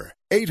this number,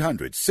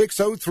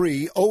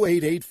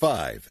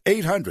 800-603-0885.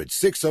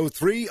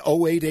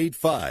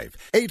 800-603-0885.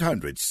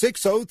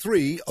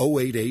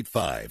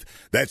 800-603-0885.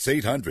 That's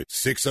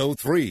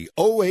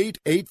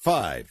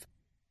 800-603-0885.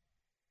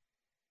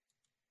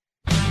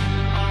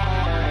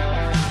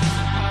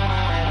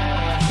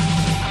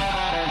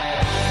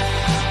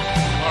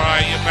 All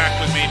right, you're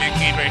back with me, Nick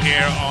Geber,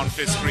 here on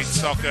Fifth Street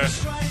Soccer.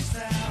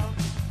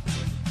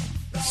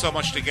 So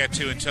much to get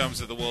to in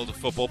terms of the world of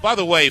football. By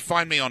the way,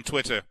 find me on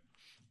Twitter.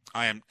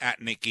 I am at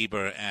Nick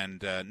Geber,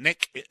 and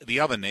Nick, the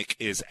other Nick,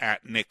 is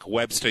at Nick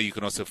Webster. You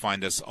can also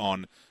find us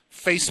on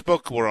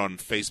Facebook. We're on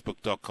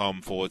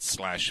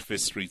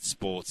facebook.com/Fifth Street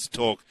Sports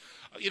Talk.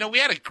 You know, we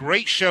had a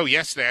great show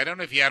yesterday. I don't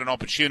know if you had an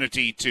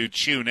opportunity to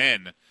tune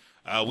in.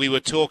 We were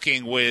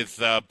talking with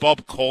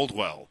Bob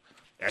Caldwell,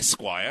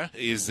 Esquire.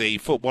 He is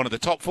one of the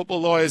top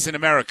football lawyers in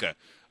America.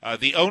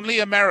 The only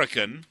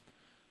American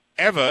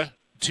ever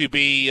to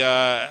be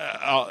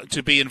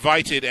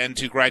invited and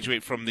to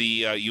graduate from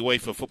the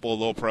UEFA football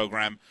law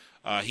program.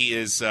 He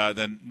is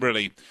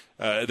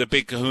the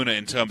big kahuna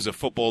in terms of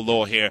football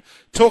law here.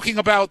 Talking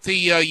about the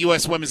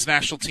U.S. women's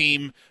national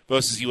team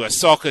versus U.S.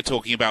 soccer,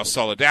 talking about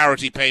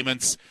solidarity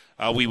payments.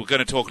 We were going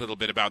to talk a little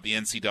bit about the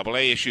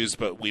NCAA issues,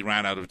 but we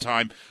ran out of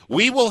time.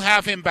 We will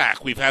have him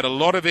back. We've had a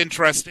lot of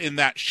interest in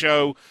that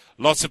show.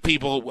 Lots of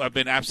people have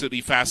been absolutely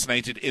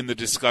fascinated in the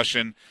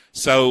discussion.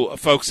 So,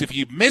 folks, if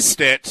you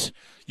missed it,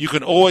 you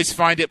can always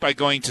find it by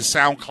going to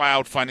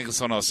SoundCloud, finding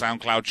us on our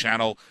SoundCloud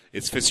channel.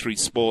 It's Fifth Street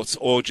Sports,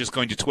 or just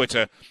going to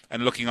Twitter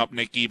and looking up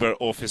Nick Geber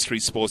or Fifth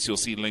Street Sports. You'll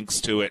see links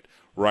to it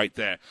right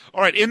there.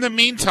 All right, in the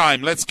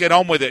meantime, let's get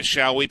on with it,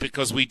 shall we?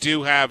 Because we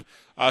do have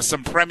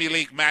some Premier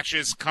League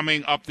matches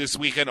coming up this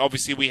weekend.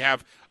 Obviously, we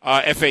have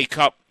FA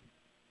Cup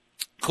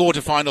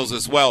quarterfinals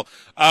as well.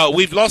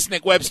 We've lost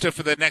Nick Webster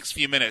for the next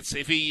few minutes.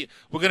 We're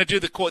going to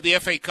do the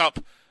FA Cup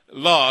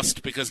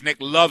last because Nick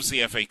loves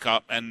the FA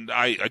Cup, and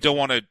I don't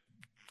want to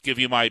give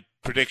you my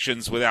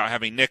predictions without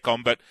having Nick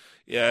on, but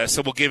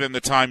so we'll give him the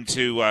time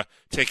to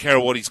take care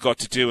of what he's got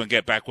to do and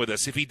get back with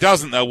us. If he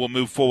doesn't, though, we'll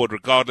move forward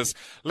regardless.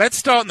 Let's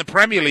start in the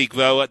Premier League,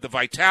 though, at the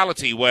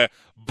Vitality, where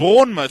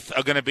Bournemouth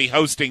are going to be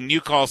hosting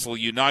Newcastle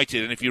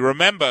United. And if you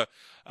remember,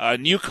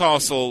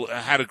 Newcastle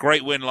had a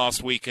great win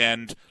last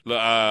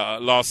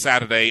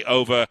Saturday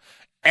over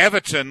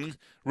Everton.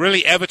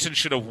 Really, Everton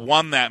should have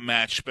won that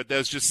match, but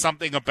there's just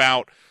something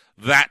about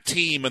that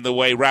team and the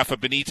way Rafa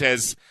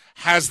Benitez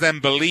has them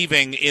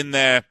believing in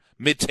their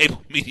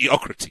mid-table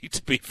mediocrity,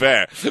 to be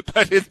fair,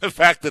 but in the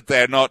fact that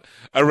they're not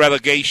a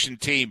relegation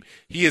team.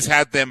 He has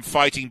had them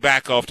fighting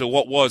back after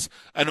what was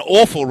an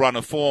awful run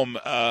of form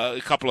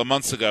a couple of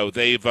months ago.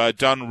 They've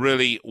done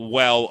really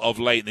well of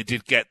late, and they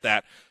did get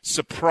that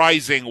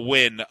surprising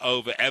win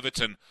over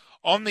Everton.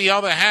 On the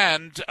other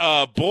hand,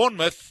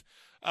 Bournemouth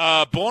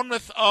are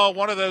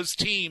one of those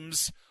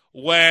teams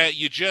where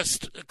you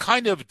just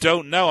kind of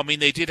don't know. I mean,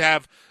 they did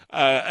have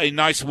a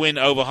nice win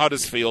over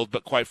Huddersfield,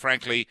 but quite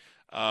frankly,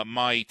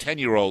 my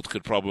 10-year-old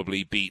could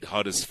probably beat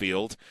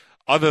Huddersfield.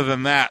 Other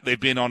than that, they've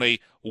been on a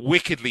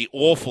wickedly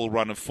awful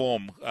run of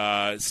form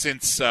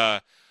since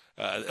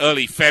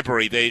early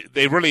February.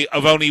 They really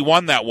have only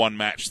won that one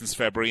match since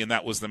February, and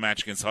that was the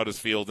match against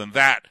Huddersfield. And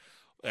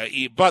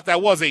but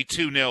that was a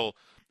 2-0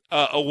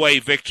 away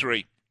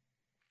victory.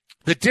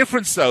 The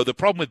difference, though, the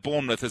problem with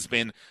Bournemouth has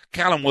been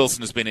Callum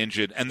Wilson has been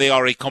injured, and they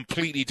are a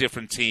completely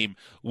different team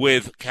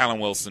with Callum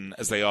Wilson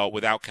as they are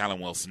without Callum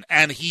Wilson.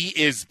 And he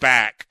is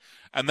back,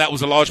 and that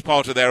was a large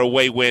part of their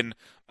away win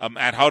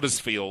at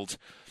Huddersfield.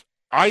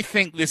 I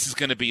think this is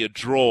going to be a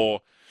draw.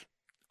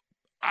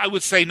 I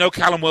would say no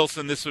Callum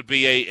Wilson, this would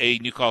be a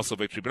Newcastle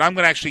victory. But I'm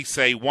going to actually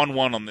say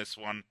 1-1 on this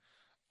one.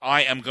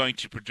 I am going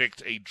to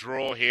predict a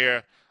draw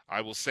here. I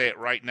will say it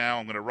right now.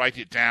 I'm going to write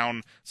it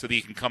down so that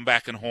you can come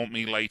back and haunt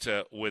me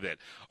later with it.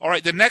 All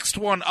right, the next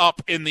one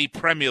up in the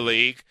Premier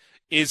League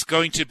is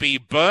going to be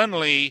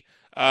Burnley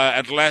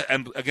and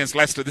against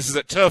Leicester. This is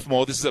at Turf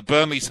Moor. This is at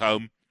Burnley's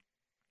home.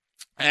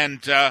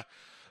 And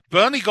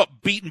Burnley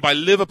got beaten by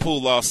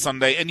Liverpool last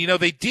Sunday. And, you know,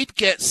 they did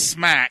get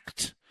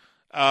smacked.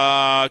 It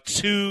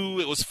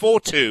was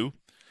 4-2.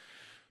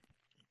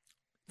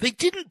 They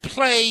didn't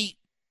play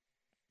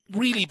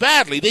really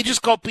badly. They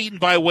just got beaten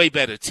by a way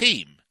better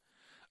team.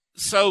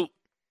 So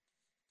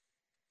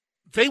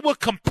they were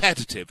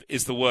competitive,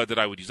 is the word that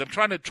I would use. I'm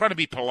trying to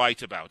be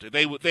polite about it.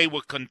 They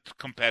were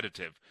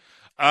competitive,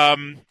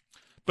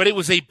 but it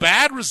was a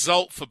bad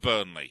result for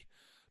Burnley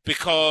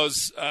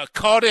because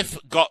Cardiff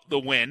got the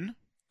win,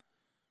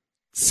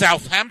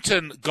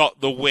 Southampton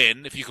got the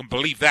win, if you can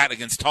believe that,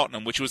 against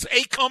Tottenham, which was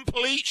a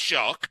complete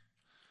shock.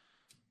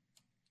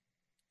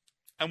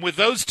 And with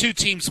those two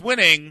teams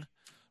winning,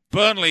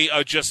 Burnley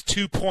are just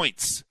 2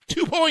 points.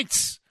 2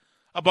 points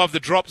above the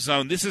drop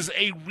zone. This is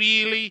a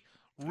really,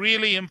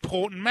 really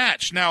important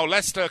match. Now,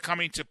 Leicester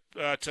coming to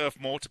Turf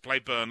Moor to play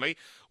Burnley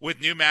with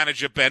new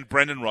manager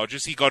Brendan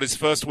Rodgers. He got his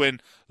first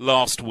win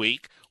last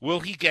week.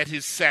 Will he get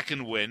his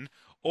second win,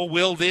 or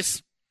will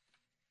this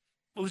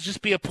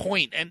just be a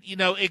point? And, you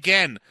know,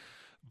 again,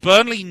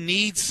 Burnley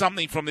needs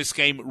something from this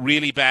game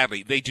really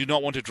badly. They do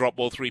not want to drop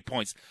all 3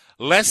 points.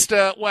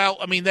 Leicester, well,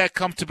 I mean, they're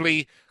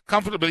comfortably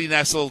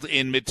nestled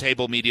in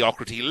mid-table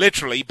mediocrity,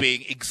 literally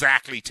being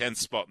exactly 10th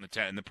spot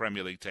in the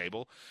Premier League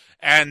table.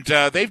 And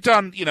they've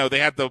done, they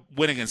had the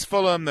win against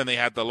Fulham, then they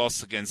had the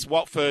loss against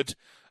Watford.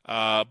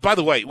 By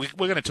the way, we're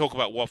going to talk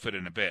about Watford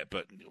in a bit,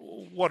 but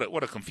what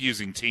a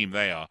confusing team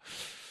they are.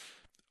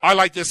 I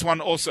like this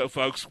one also,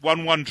 folks.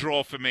 1-1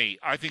 draw for me.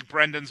 I think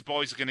Brendan's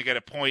boys are going to get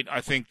a point.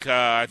 I think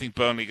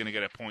Burnley are going to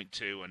get a point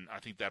too, and I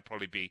think that'd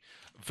probably be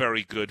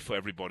very good for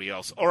everybody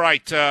else. All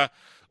right.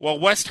 Well,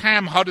 West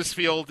Ham,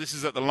 Huddersfield. This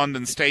is at the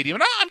London Stadium,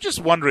 and I'm just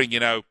wondering.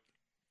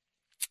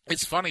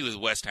 It's funny with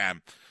West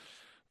Ham.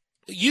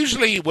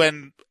 Usually,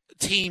 when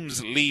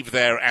teams leave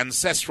their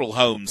ancestral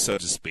home, so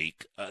to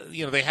speak,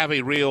 they have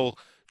a real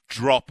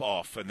drop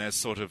off, and there's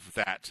sort of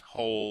that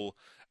whole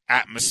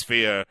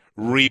atmosphere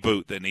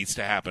reboot that needs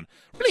to happen.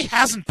 Really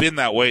hasn't been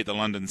that way at the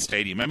London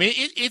Stadium. I mean,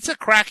 it's a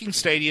cracking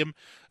stadium.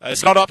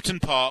 It's not Upton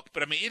Park,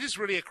 but I mean, it is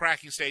really a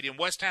cracking stadium.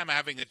 West Ham are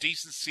having a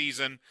decent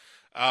season.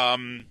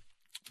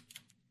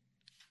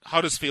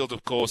 Huddersfield,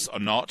 of course, are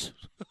not,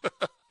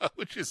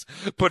 which is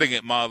putting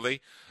it mildly.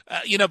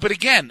 But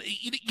again,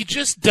 you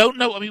just don't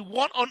know. I mean,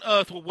 what on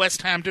earth were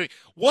West Ham doing?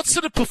 What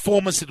sort of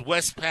performance did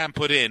West Ham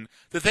put in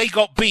that they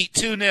got beat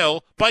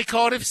 2-0 by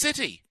Cardiff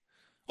City?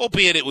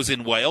 Albeit it was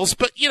in Wales,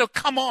 but,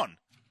 come on.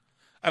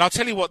 And I'll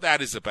tell you what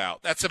that is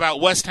about. That's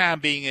about West Ham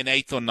being in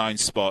 8th or 9th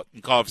spot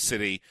and Cardiff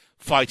City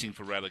fighting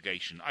for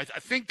relegation. I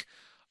think,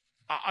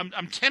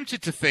 I'm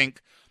tempted to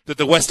think that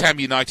the West Ham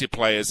United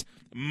players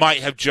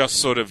might have just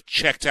sort of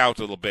checked out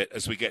a little bit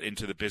as we get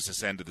into the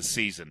business end of the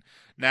season.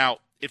 Now,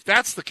 if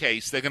that's the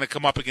case, they're going to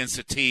come up against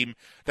a team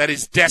that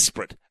is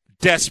desperate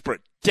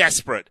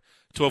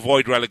to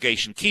avoid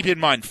relegation. Keep in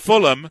mind,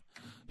 Fulham,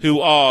 who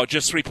are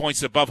just 3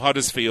 points above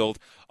Huddersfield,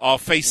 are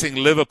facing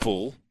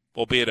Liverpool,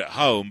 albeit at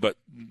home, but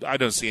I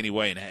don't see any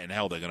way in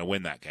hell they're going to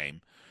win that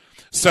game.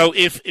 So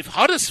if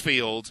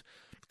Huddersfield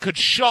could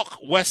shock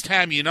West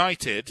Ham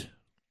United,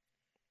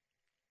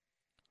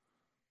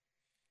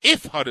 the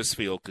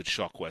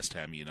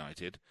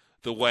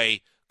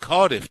way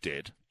Cardiff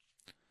did,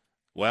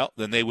 well,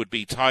 then they would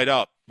be tied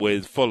up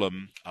with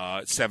Fulham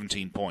at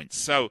 17 points.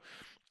 So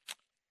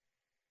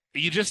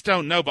you just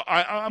don't know, but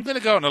I'm going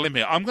to go on a limb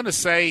here. I'm going to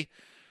say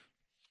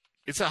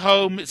it's at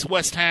home. It's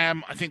West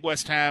Ham. I think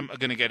West Ham are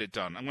going to get it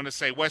done. I'm going to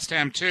say West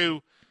Ham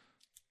 2,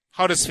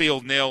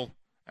 Huddersfield 0,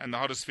 and the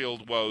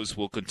Huddersfield woes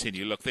will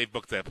continue. Look, they've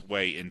booked their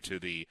way into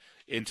the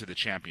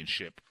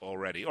championship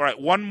already. All right,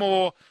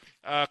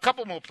 a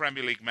couple more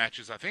Premier League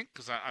matches, I think,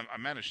 because I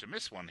managed to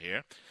miss one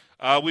here.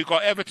 We've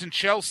got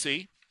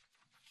Everton-Chelsea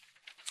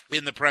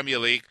in the Premier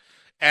League.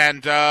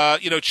 And,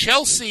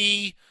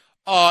 Chelsea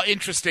are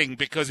interesting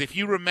because if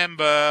you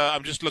remember,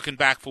 I'm just looking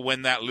back for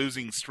when that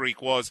losing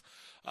streak was,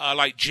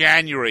 like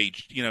January,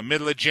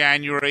 middle of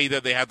January,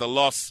 that they had the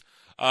loss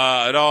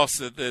at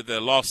Arsenal, the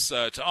loss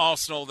to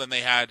Arsenal, then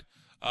they had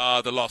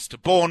the loss to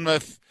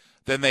Bournemouth,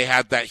 then they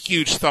had that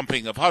huge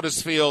thumping of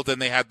Huddersfield, then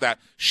they had that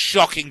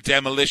shocking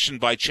demolition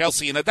by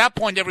Chelsea, and at that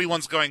point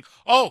everyone's going,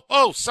 oh,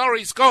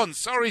 Sarri's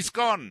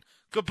gone,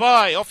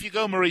 goodbye, off you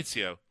go,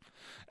 Maurizio.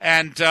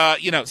 And,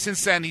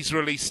 since then he's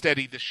really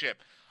steadied the ship.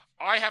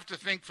 I have to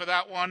think for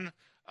that one,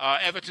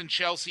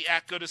 Everton-Chelsea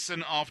at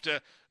Goodison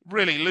after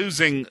really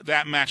losing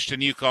that match to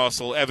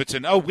Newcastle.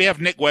 Everton. Oh, we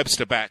have Nick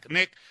Webster back.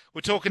 Nick,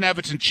 we're talking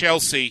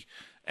Everton-Chelsea,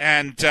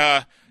 and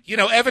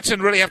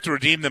Everton really have to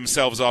redeem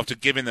themselves after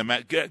giving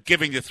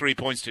the 3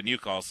 points to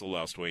Newcastle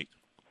last week.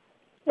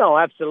 No,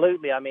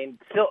 absolutely. I mean,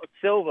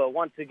 Silva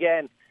once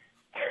again.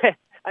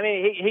 I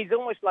mean, he's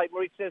almost like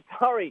Maurizio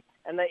Sarri,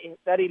 and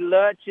that he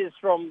lurches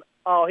from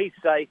he's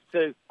safe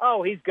to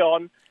he's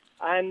gone,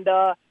 and.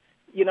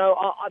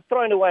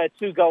 Throwing away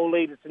a 2-goal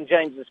lead at St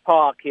James's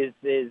Park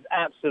is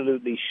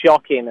absolutely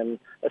shocking, and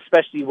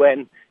especially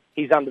when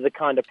he's under the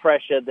kind of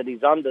pressure that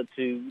he's under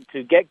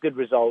to get good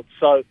results.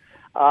 So,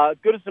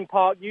 Goodison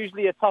Park,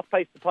 usually a tough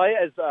place to play,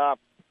 as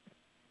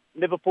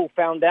Liverpool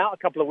found out a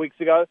couple of weeks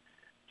ago.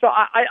 So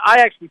I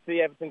actually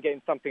see Everton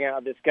getting something out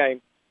of this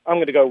game. I'm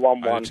going to go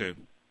 1-1. I do too.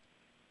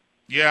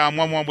 Yeah, I'm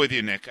 1-1 with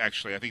you, Nick,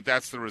 actually. I think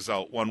that's the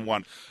result,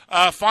 1-1.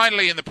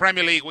 Finally, in the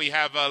Premier League, we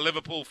have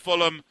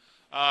Liverpool-Fulham.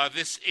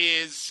 This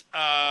is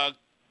at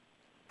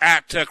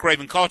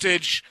Craven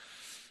Cottage.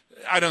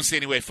 I don't see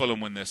any way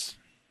Fulham win this.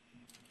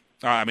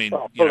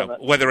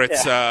 Whether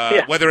it's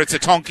a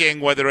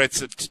Tonking, whether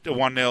it's a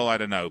 1-0, I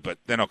don't know, but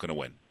they're not going to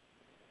win.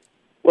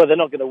 Well, they're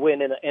not going to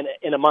win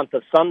in a month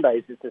of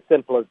Sundays. It's as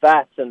simple as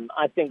that. And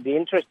I think the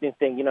interesting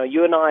thing,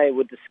 you and I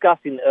were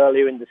discussing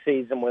earlier in the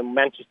season when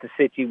Manchester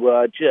City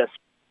were just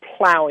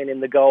ploughing in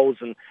the goals,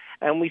 and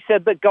we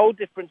said that goal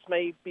difference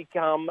may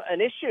become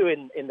an issue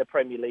in the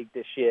Premier League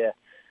this year.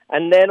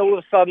 And then all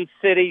of a sudden,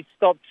 City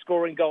stopped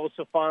scoring goals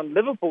for fun.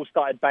 Liverpool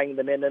started banging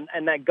them in,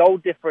 and that goal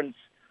difference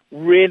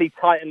really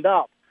tightened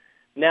up.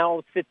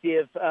 Now City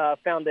have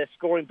found their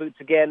scoring boots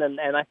again,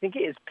 and I think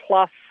it is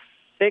plus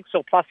 +6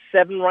 or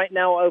 +7 right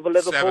now over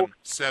Liverpool.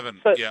 Seven.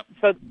 So, yeah.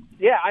 So,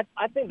 yeah,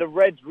 I think the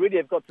Reds really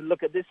have got to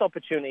look at this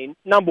opportunity.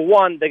 Number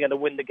one, they're going to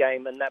win the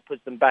game, and that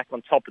puts them back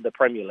on top of the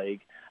Premier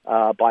League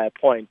by a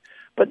point.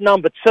 But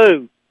number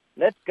two,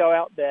 let's go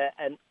out there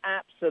and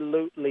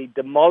absolutely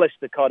demolish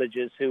the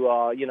Cottagers, who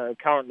are,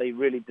 currently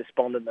really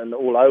despondent and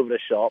all over the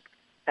shop,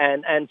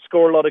 and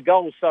score a lot of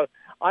goals. So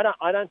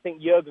I don't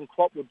think Jurgen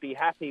Klopp would be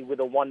happy with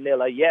a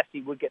 1-0. Yes,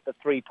 he would get the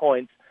 3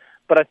 points,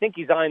 but I think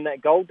he's eyeing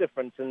that goal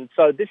difference. And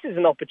so this is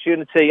an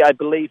opportunity, I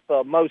believe,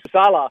 for Mo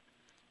Salah,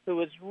 who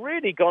has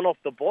really gone off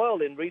the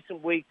boil in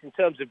recent weeks in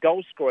terms of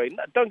goal scoring.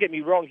 Don't get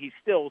me wrong, he's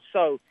still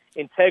so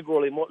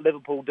integral in what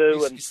Liverpool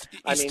do.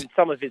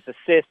 Some of his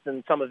assists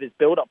and some of his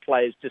build-up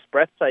play is just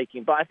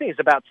breathtaking. But I think it's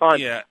about time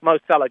Mo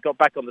Salah got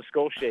back on the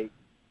score sheet.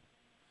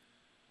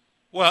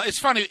 Well, it's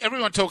funny.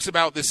 Everyone talks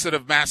about this sort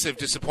of massive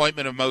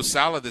disappointment of Mo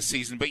Salah this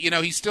season, but,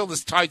 he's still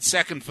this tied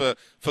second for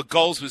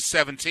goals with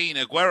 17.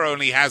 Aguero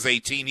only has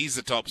 18. He's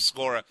the top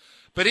scorer.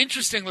 But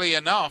interestingly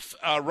enough,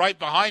 right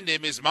behind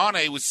him is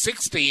Mane with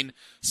 16.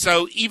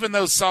 So even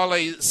though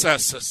Saleh,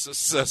 that's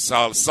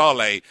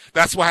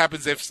what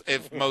happens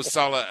if Mo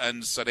Salah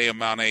and Sadio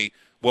Mane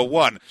were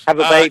one. Have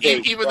a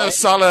baby. Even though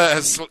Salah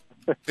has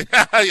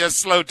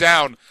slowed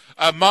down,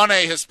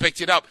 Mane has picked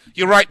it up.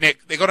 You're right,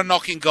 Nick. They got to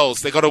knock in goals.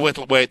 They got to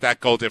whittle away at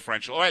that goal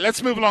differential. All right,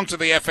 let's move along to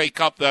the FA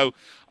Cup, though.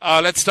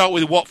 Let's start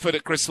with Watford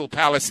at Crystal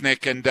Palace,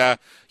 Nick. And,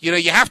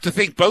 you have to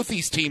think both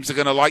these teams are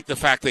going to like the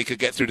fact they could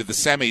get through to the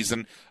semis.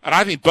 And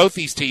I think both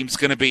these teams are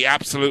going to be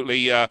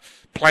absolutely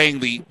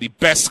playing the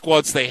best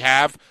squads they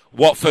have.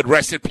 Watford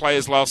rested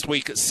players last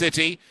week at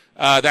City.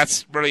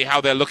 That's really how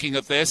they're looking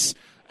at this.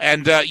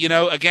 And,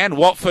 again,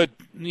 Watford,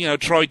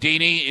 Troy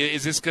Deeney,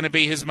 is this going to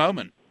be his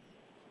moment?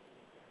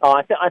 Oh,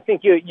 I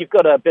think you've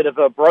got a bit of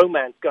a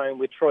bromance going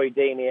with Troy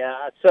Deeney,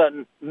 a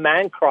certain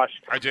man crush.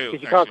 I do.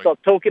 Because you can't stop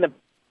talking about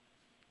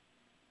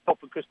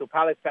for Crystal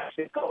Palace.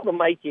 Actually, it's got the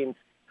makings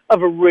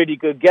of a really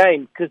good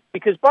game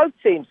because both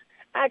teams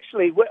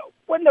actually,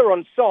 when they're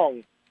on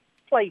song,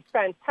 play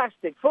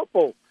fantastic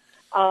football.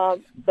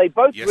 They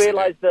both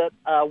realise that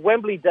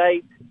Wembley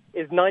date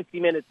is 90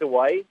 minutes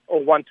away or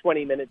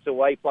 120 minutes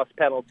away plus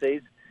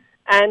penalties,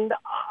 and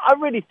I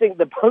really think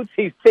that both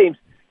these teams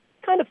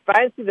kind of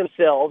fancy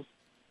themselves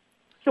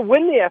to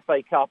win the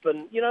FA Cup.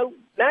 And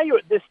now you're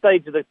at this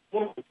stage of the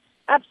tournament,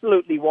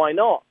 absolutely, why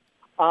not?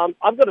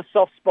 I've got a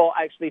soft spot,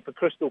 actually, for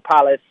Crystal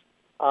Palace.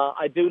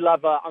 I do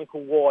love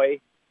Uncle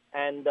Roy.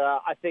 And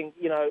I think,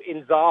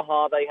 in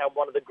Zaha, they have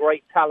one of the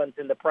great talents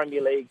in the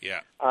Premier League.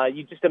 Yeah.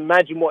 You just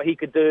imagine what he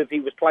could do if he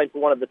was playing for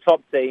one of the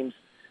top teams.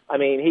 I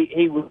mean,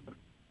 he would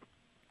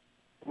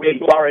really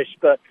flourish.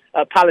 But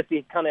Palace,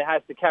 he kind of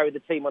has to carry the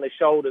team on his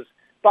shoulders.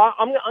 But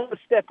I'm going to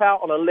step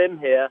out on a limb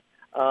here.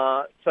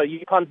 So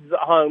you punters at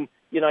home,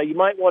 you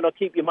might want to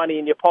keep your money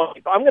in your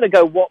pocket. But I'm going to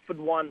go Watford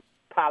 1,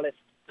 Palace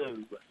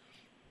 2.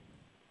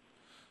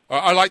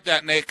 I like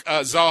that, Nick.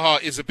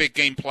 Zaha is a big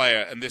game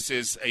player, and this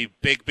is a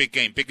big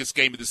game, biggest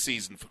game of the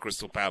season for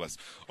Crystal Palace.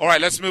 All right,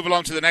 let's move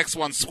along to the next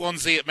one.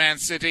 Swansea at Man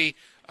City.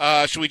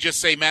 Should we just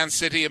say Man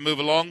City and move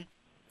along?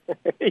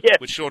 Yes.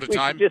 With shorter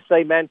time? We should just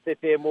say Man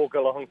City and walk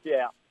along,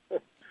 yeah.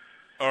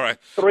 All right.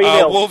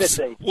 3-0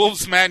 City.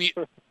 Wolves,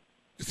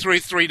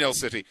 3-0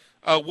 City.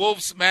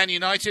 Wolves, Man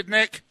United,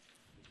 Nick?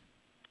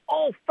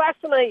 Oh,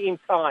 fascinating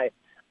tie.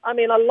 I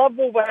mean, I love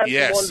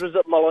Wolverhampton Wanderers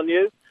at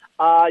Molineux.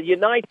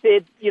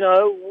 United,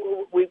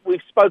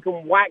 we've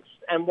spoken waxed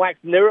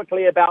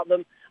lyrically about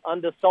them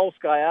under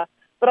Solskjaer.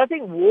 But I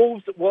think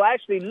Wolves will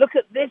actually look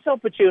at this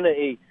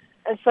opportunity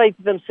and say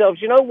to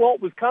themselves, you know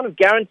what, we've kind of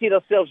guaranteed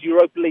ourselves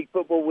Europa League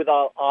football with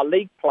our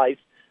league place.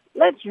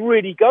 Let's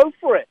really go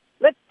for it.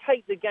 Let's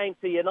take the game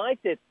to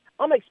United.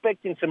 I'm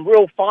expecting some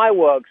real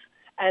fireworks,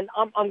 and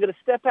I'm going to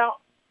step out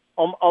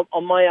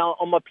on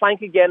my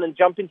plank again and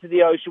jump into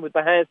the ocean with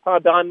the hands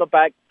tied behind my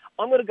back.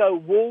 I'm going to go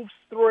Wolves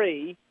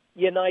 3,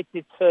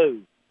 United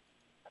 2.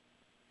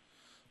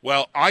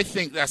 Well, I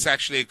think that's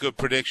actually a good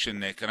prediction,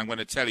 Nick, and I'm going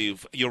to tell you,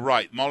 you're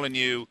right.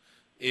 Molineux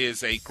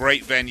is a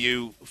great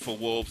venue for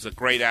Wolves, a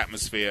great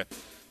atmosphere.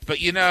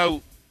 But,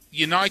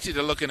 United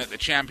are looking at the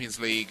Champions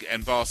League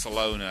and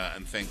Barcelona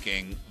and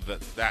thinking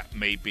that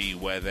may be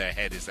where their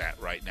head is at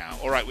right now.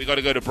 All right, we've got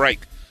to go to break.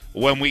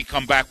 When we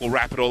come back, we'll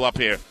wrap it all up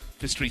here.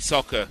 Fifth Street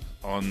Soccer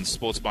on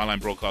Sports Byline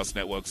Broadcast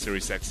Network,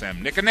 Sirius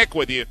XM. Nick and Nick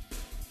with you.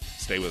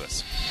 Stay with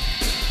us.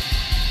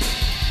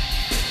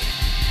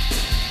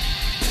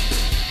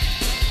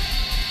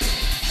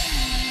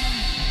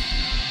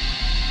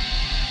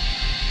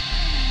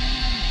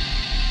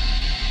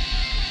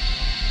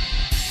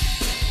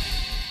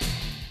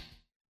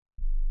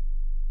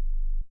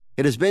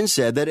 It has been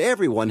said that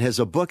everyone has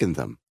a book in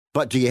them.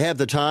 But do you have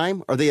the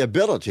time or the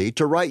ability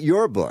to write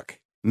your book?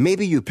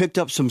 Maybe you picked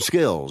up some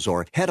skills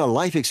or had a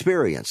life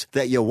experience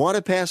that you want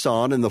to pass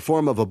on in the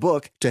form of a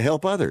book to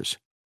help others.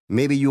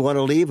 Maybe you want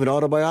to leave an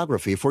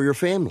autobiography for your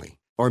family.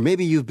 Or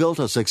maybe you've built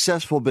a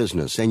successful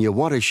business and you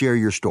want to share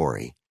your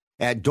story.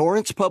 At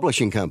Dorrance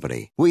Publishing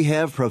Company, we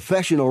have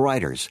professional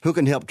writers who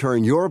can help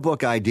turn your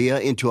book idea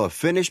into a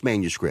finished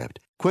manuscript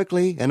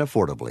quickly and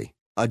affordably.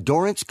 A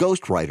Dorrance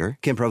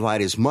ghostwriter can provide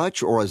as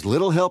much or as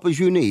little help as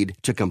you need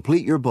to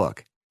complete your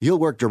book. You'll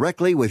work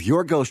directly with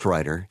your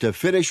ghostwriter to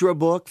finish your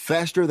book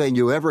faster than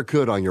you ever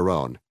could on your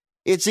own.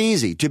 It's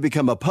easy to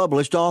become a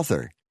published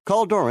author.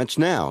 Call Dorrance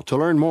now to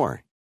learn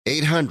more.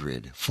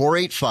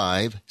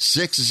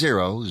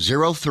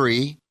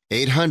 800-485-6003.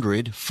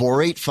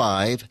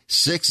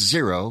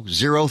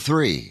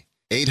 800-485-6003.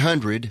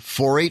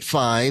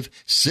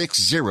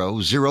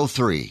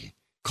 800-485-6003.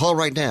 Call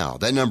right now.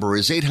 That number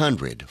is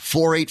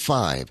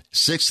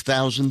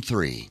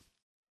 800-485-6003.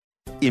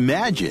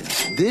 Imagine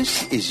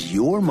this is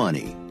your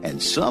money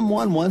and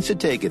someone wants to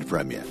take it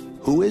from you.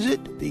 Who is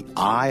it? The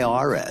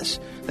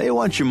IRS. They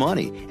want your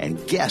money,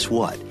 and guess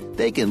what?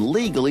 They can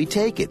legally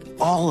take it,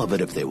 all of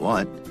it if they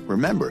want.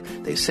 Remember,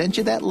 they sent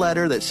you that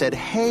letter that said,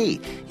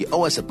 hey, you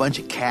owe us a bunch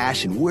of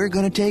cash and we're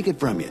going to take it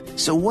from you.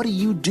 So what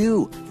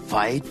do?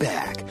 Fight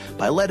back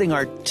by letting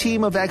our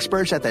team of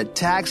experts at the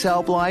Tax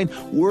Helpline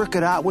work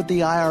it out with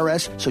the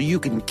IRS so you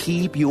can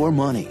keep your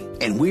money.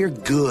 And we're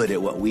good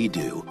at what we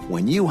do.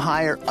 When you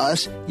hire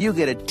us, you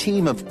get a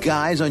team of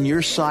guys on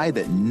your side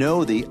that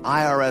know the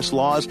IRS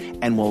laws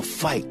and will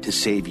fight to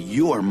save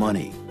your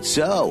money.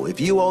 So, if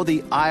you owe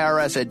the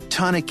IRS a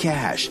ton of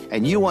cash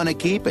and you want to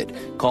keep it,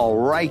 call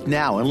right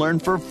now and learn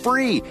for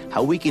free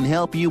how we can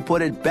help you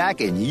put it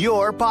back in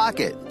your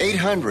pocket.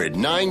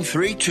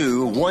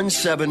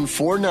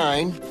 800-932-1749.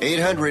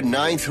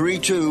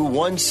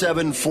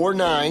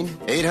 800-932-1749.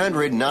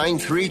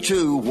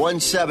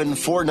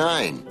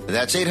 800-932-1749.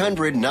 That's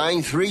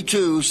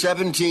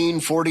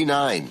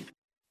 800-932-1749.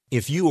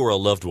 If you or a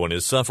loved one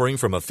is suffering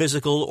from a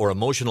physical or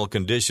emotional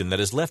condition that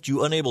has left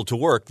you unable to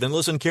work, then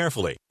listen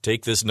carefully.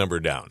 Take this number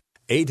down.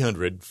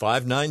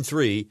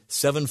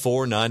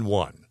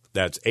 800-593-7491.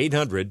 That's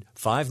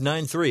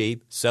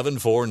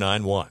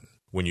 800-593-7491.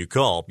 When you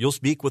call, you'll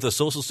speak with a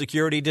Social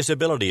Security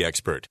disability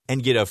expert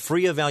and get a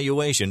free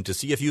evaluation to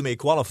see if you may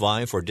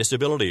qualify for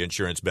disability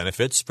insurance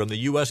benefits from the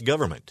U.S.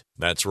 government.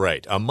 That's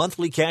right, a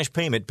monthly cash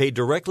payment paid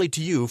directly to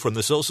you from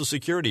the Social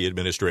Security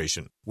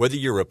Administration. Whether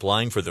you're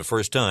applying for the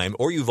first time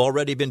or you've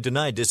already been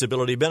denied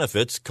disability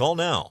benefits, call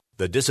now.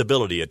 The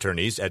disability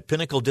attorneys at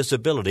Pinnacle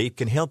Disability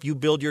can help you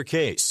build your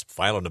case,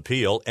 file an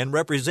appeal, and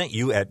represent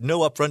you at no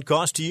upfront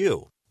cost to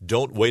you.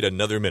 Don't wait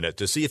another minute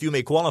to see if you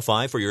may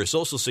qualify for your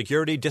Social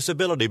Security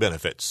disability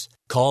benefits.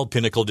 Call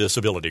Pinnacle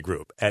Disability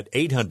Group at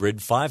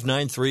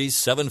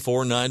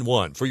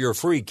 800-593-7491 for your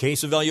free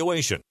case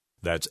evaluation.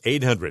 That's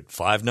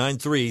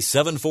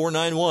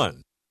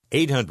 800-593-7491.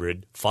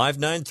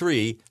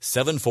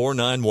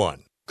 800-593-7491.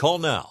 Call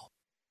now.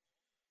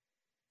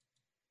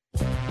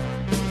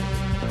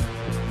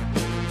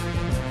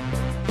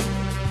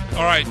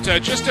 All right,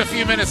 just a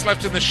few minutes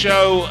left in the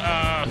show.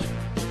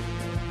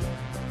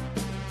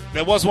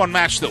 There was one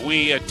match that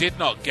we did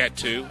not get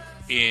to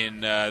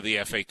in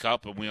the FA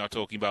Cup, and we are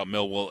talking about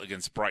Millwall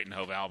against Brighton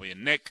Hove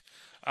Albion. Nick,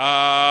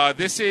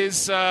 this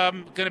is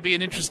going to be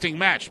an interesting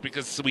match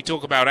because we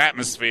talk about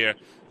atmosphere.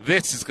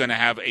 This is going to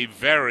have a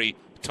very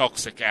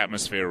toxic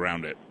atmosphere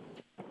around it.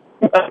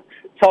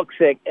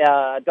 Toxic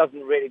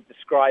doesn't really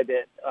describe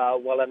it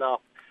well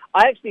enough.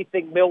 I actually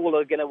think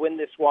Millwall are going to win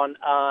this one.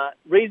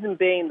 Reason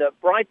being that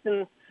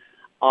Brighton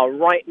are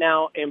right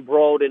now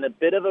embroiled in a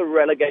bit of a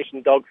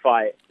relegation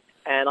dogfight.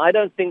 And I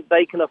don't think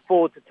they can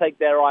afford to take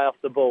their eye off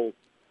the ball.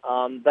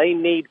 They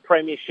need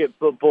Premiership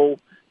football.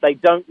 They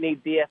don't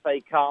need the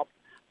FA Cup.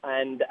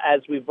 And as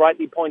we've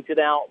rightly pointed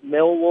out,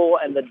 Millwall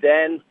and the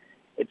Den,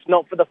 it's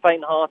not for the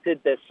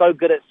faint-hearted. They're so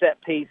good at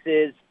set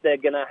pieces. They're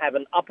going to have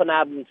an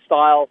up-and-out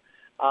style.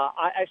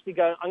 I'm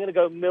going to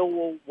go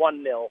Millwall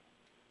 1-0.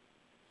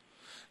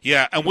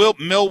 Yeah, and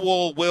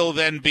Millwall will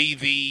then be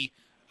the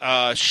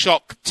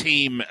shock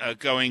team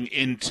going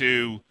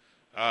into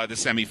the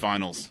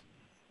semi-finals,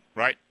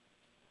 right?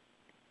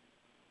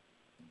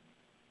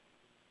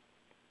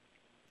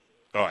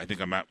 Oh, I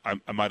think I might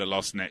have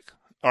lost Nick.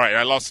 All right,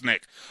 I lost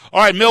Nick. All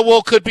right,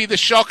 Millwall could be the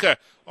shocker.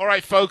 All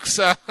right, folks,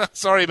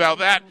 sorry about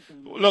that.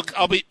 Look,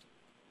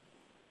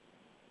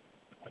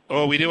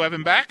 Oh, we do have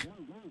him back?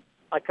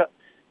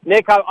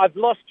 Nick, I've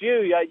lost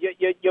you.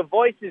 Your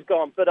voice is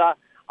gone, but I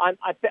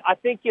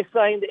think you're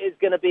saying that it's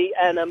going to be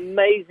an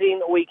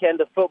amazing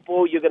weekend of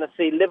football. You're going to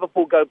see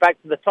Liverpool go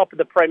back to the top of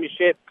the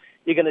Premiership.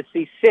 You're going to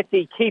see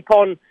City keep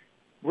on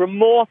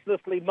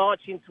remorselessly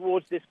marching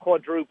towards this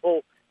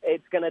quadruple.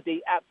 It's going to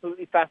be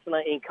absolutely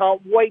fascinating.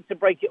 Can't wait to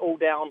break it all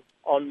down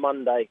on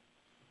Monday.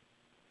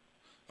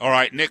 All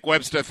right, Nick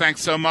Webster,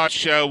 thanks so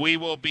much. We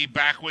will be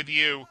back with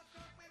you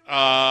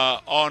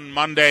on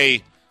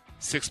Monday,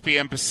 6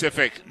 p.m.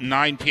 Pacific,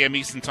 9 p.m.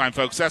 Eastern Time,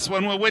 folks. That's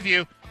when we're with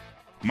you,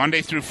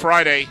 Monday through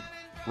Friday,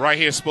 right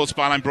here, Sports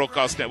Byline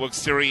Broadcast Network,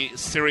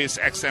 Sirius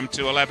XM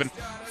 211.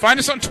 Find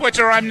us on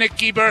Twitter. I'm Nick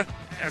Geber,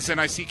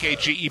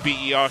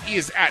 SNICKGEBER. He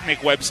is at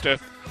Nick Webster.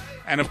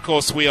 And, of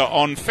course, we are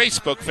on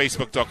Facebook,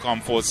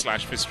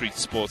 facebook.com/Fifth Street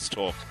Sports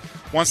Talk.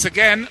 Once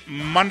again,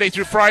 Monday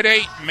through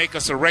Friday, make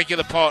us a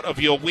regular part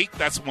of your week.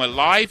 That's when we're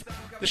live.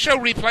 The show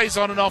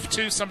replays on and off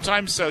too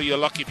sometimes, so you're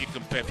lucky if you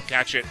can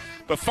catch it.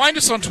 But find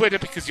us on Twitter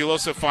because you'll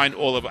also find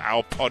all of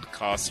our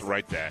podcasts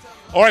right there.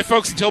 All right,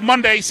 folks, until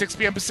Monday, 6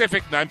 p.m.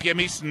 Pacific, 9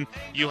 p.m. Eastern,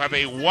 you have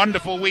a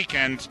wonderful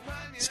weekend.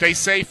 Stay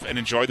safe and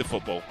enjoy the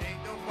football.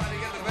 Ain't nobody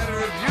got the better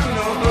of you,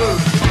 no good.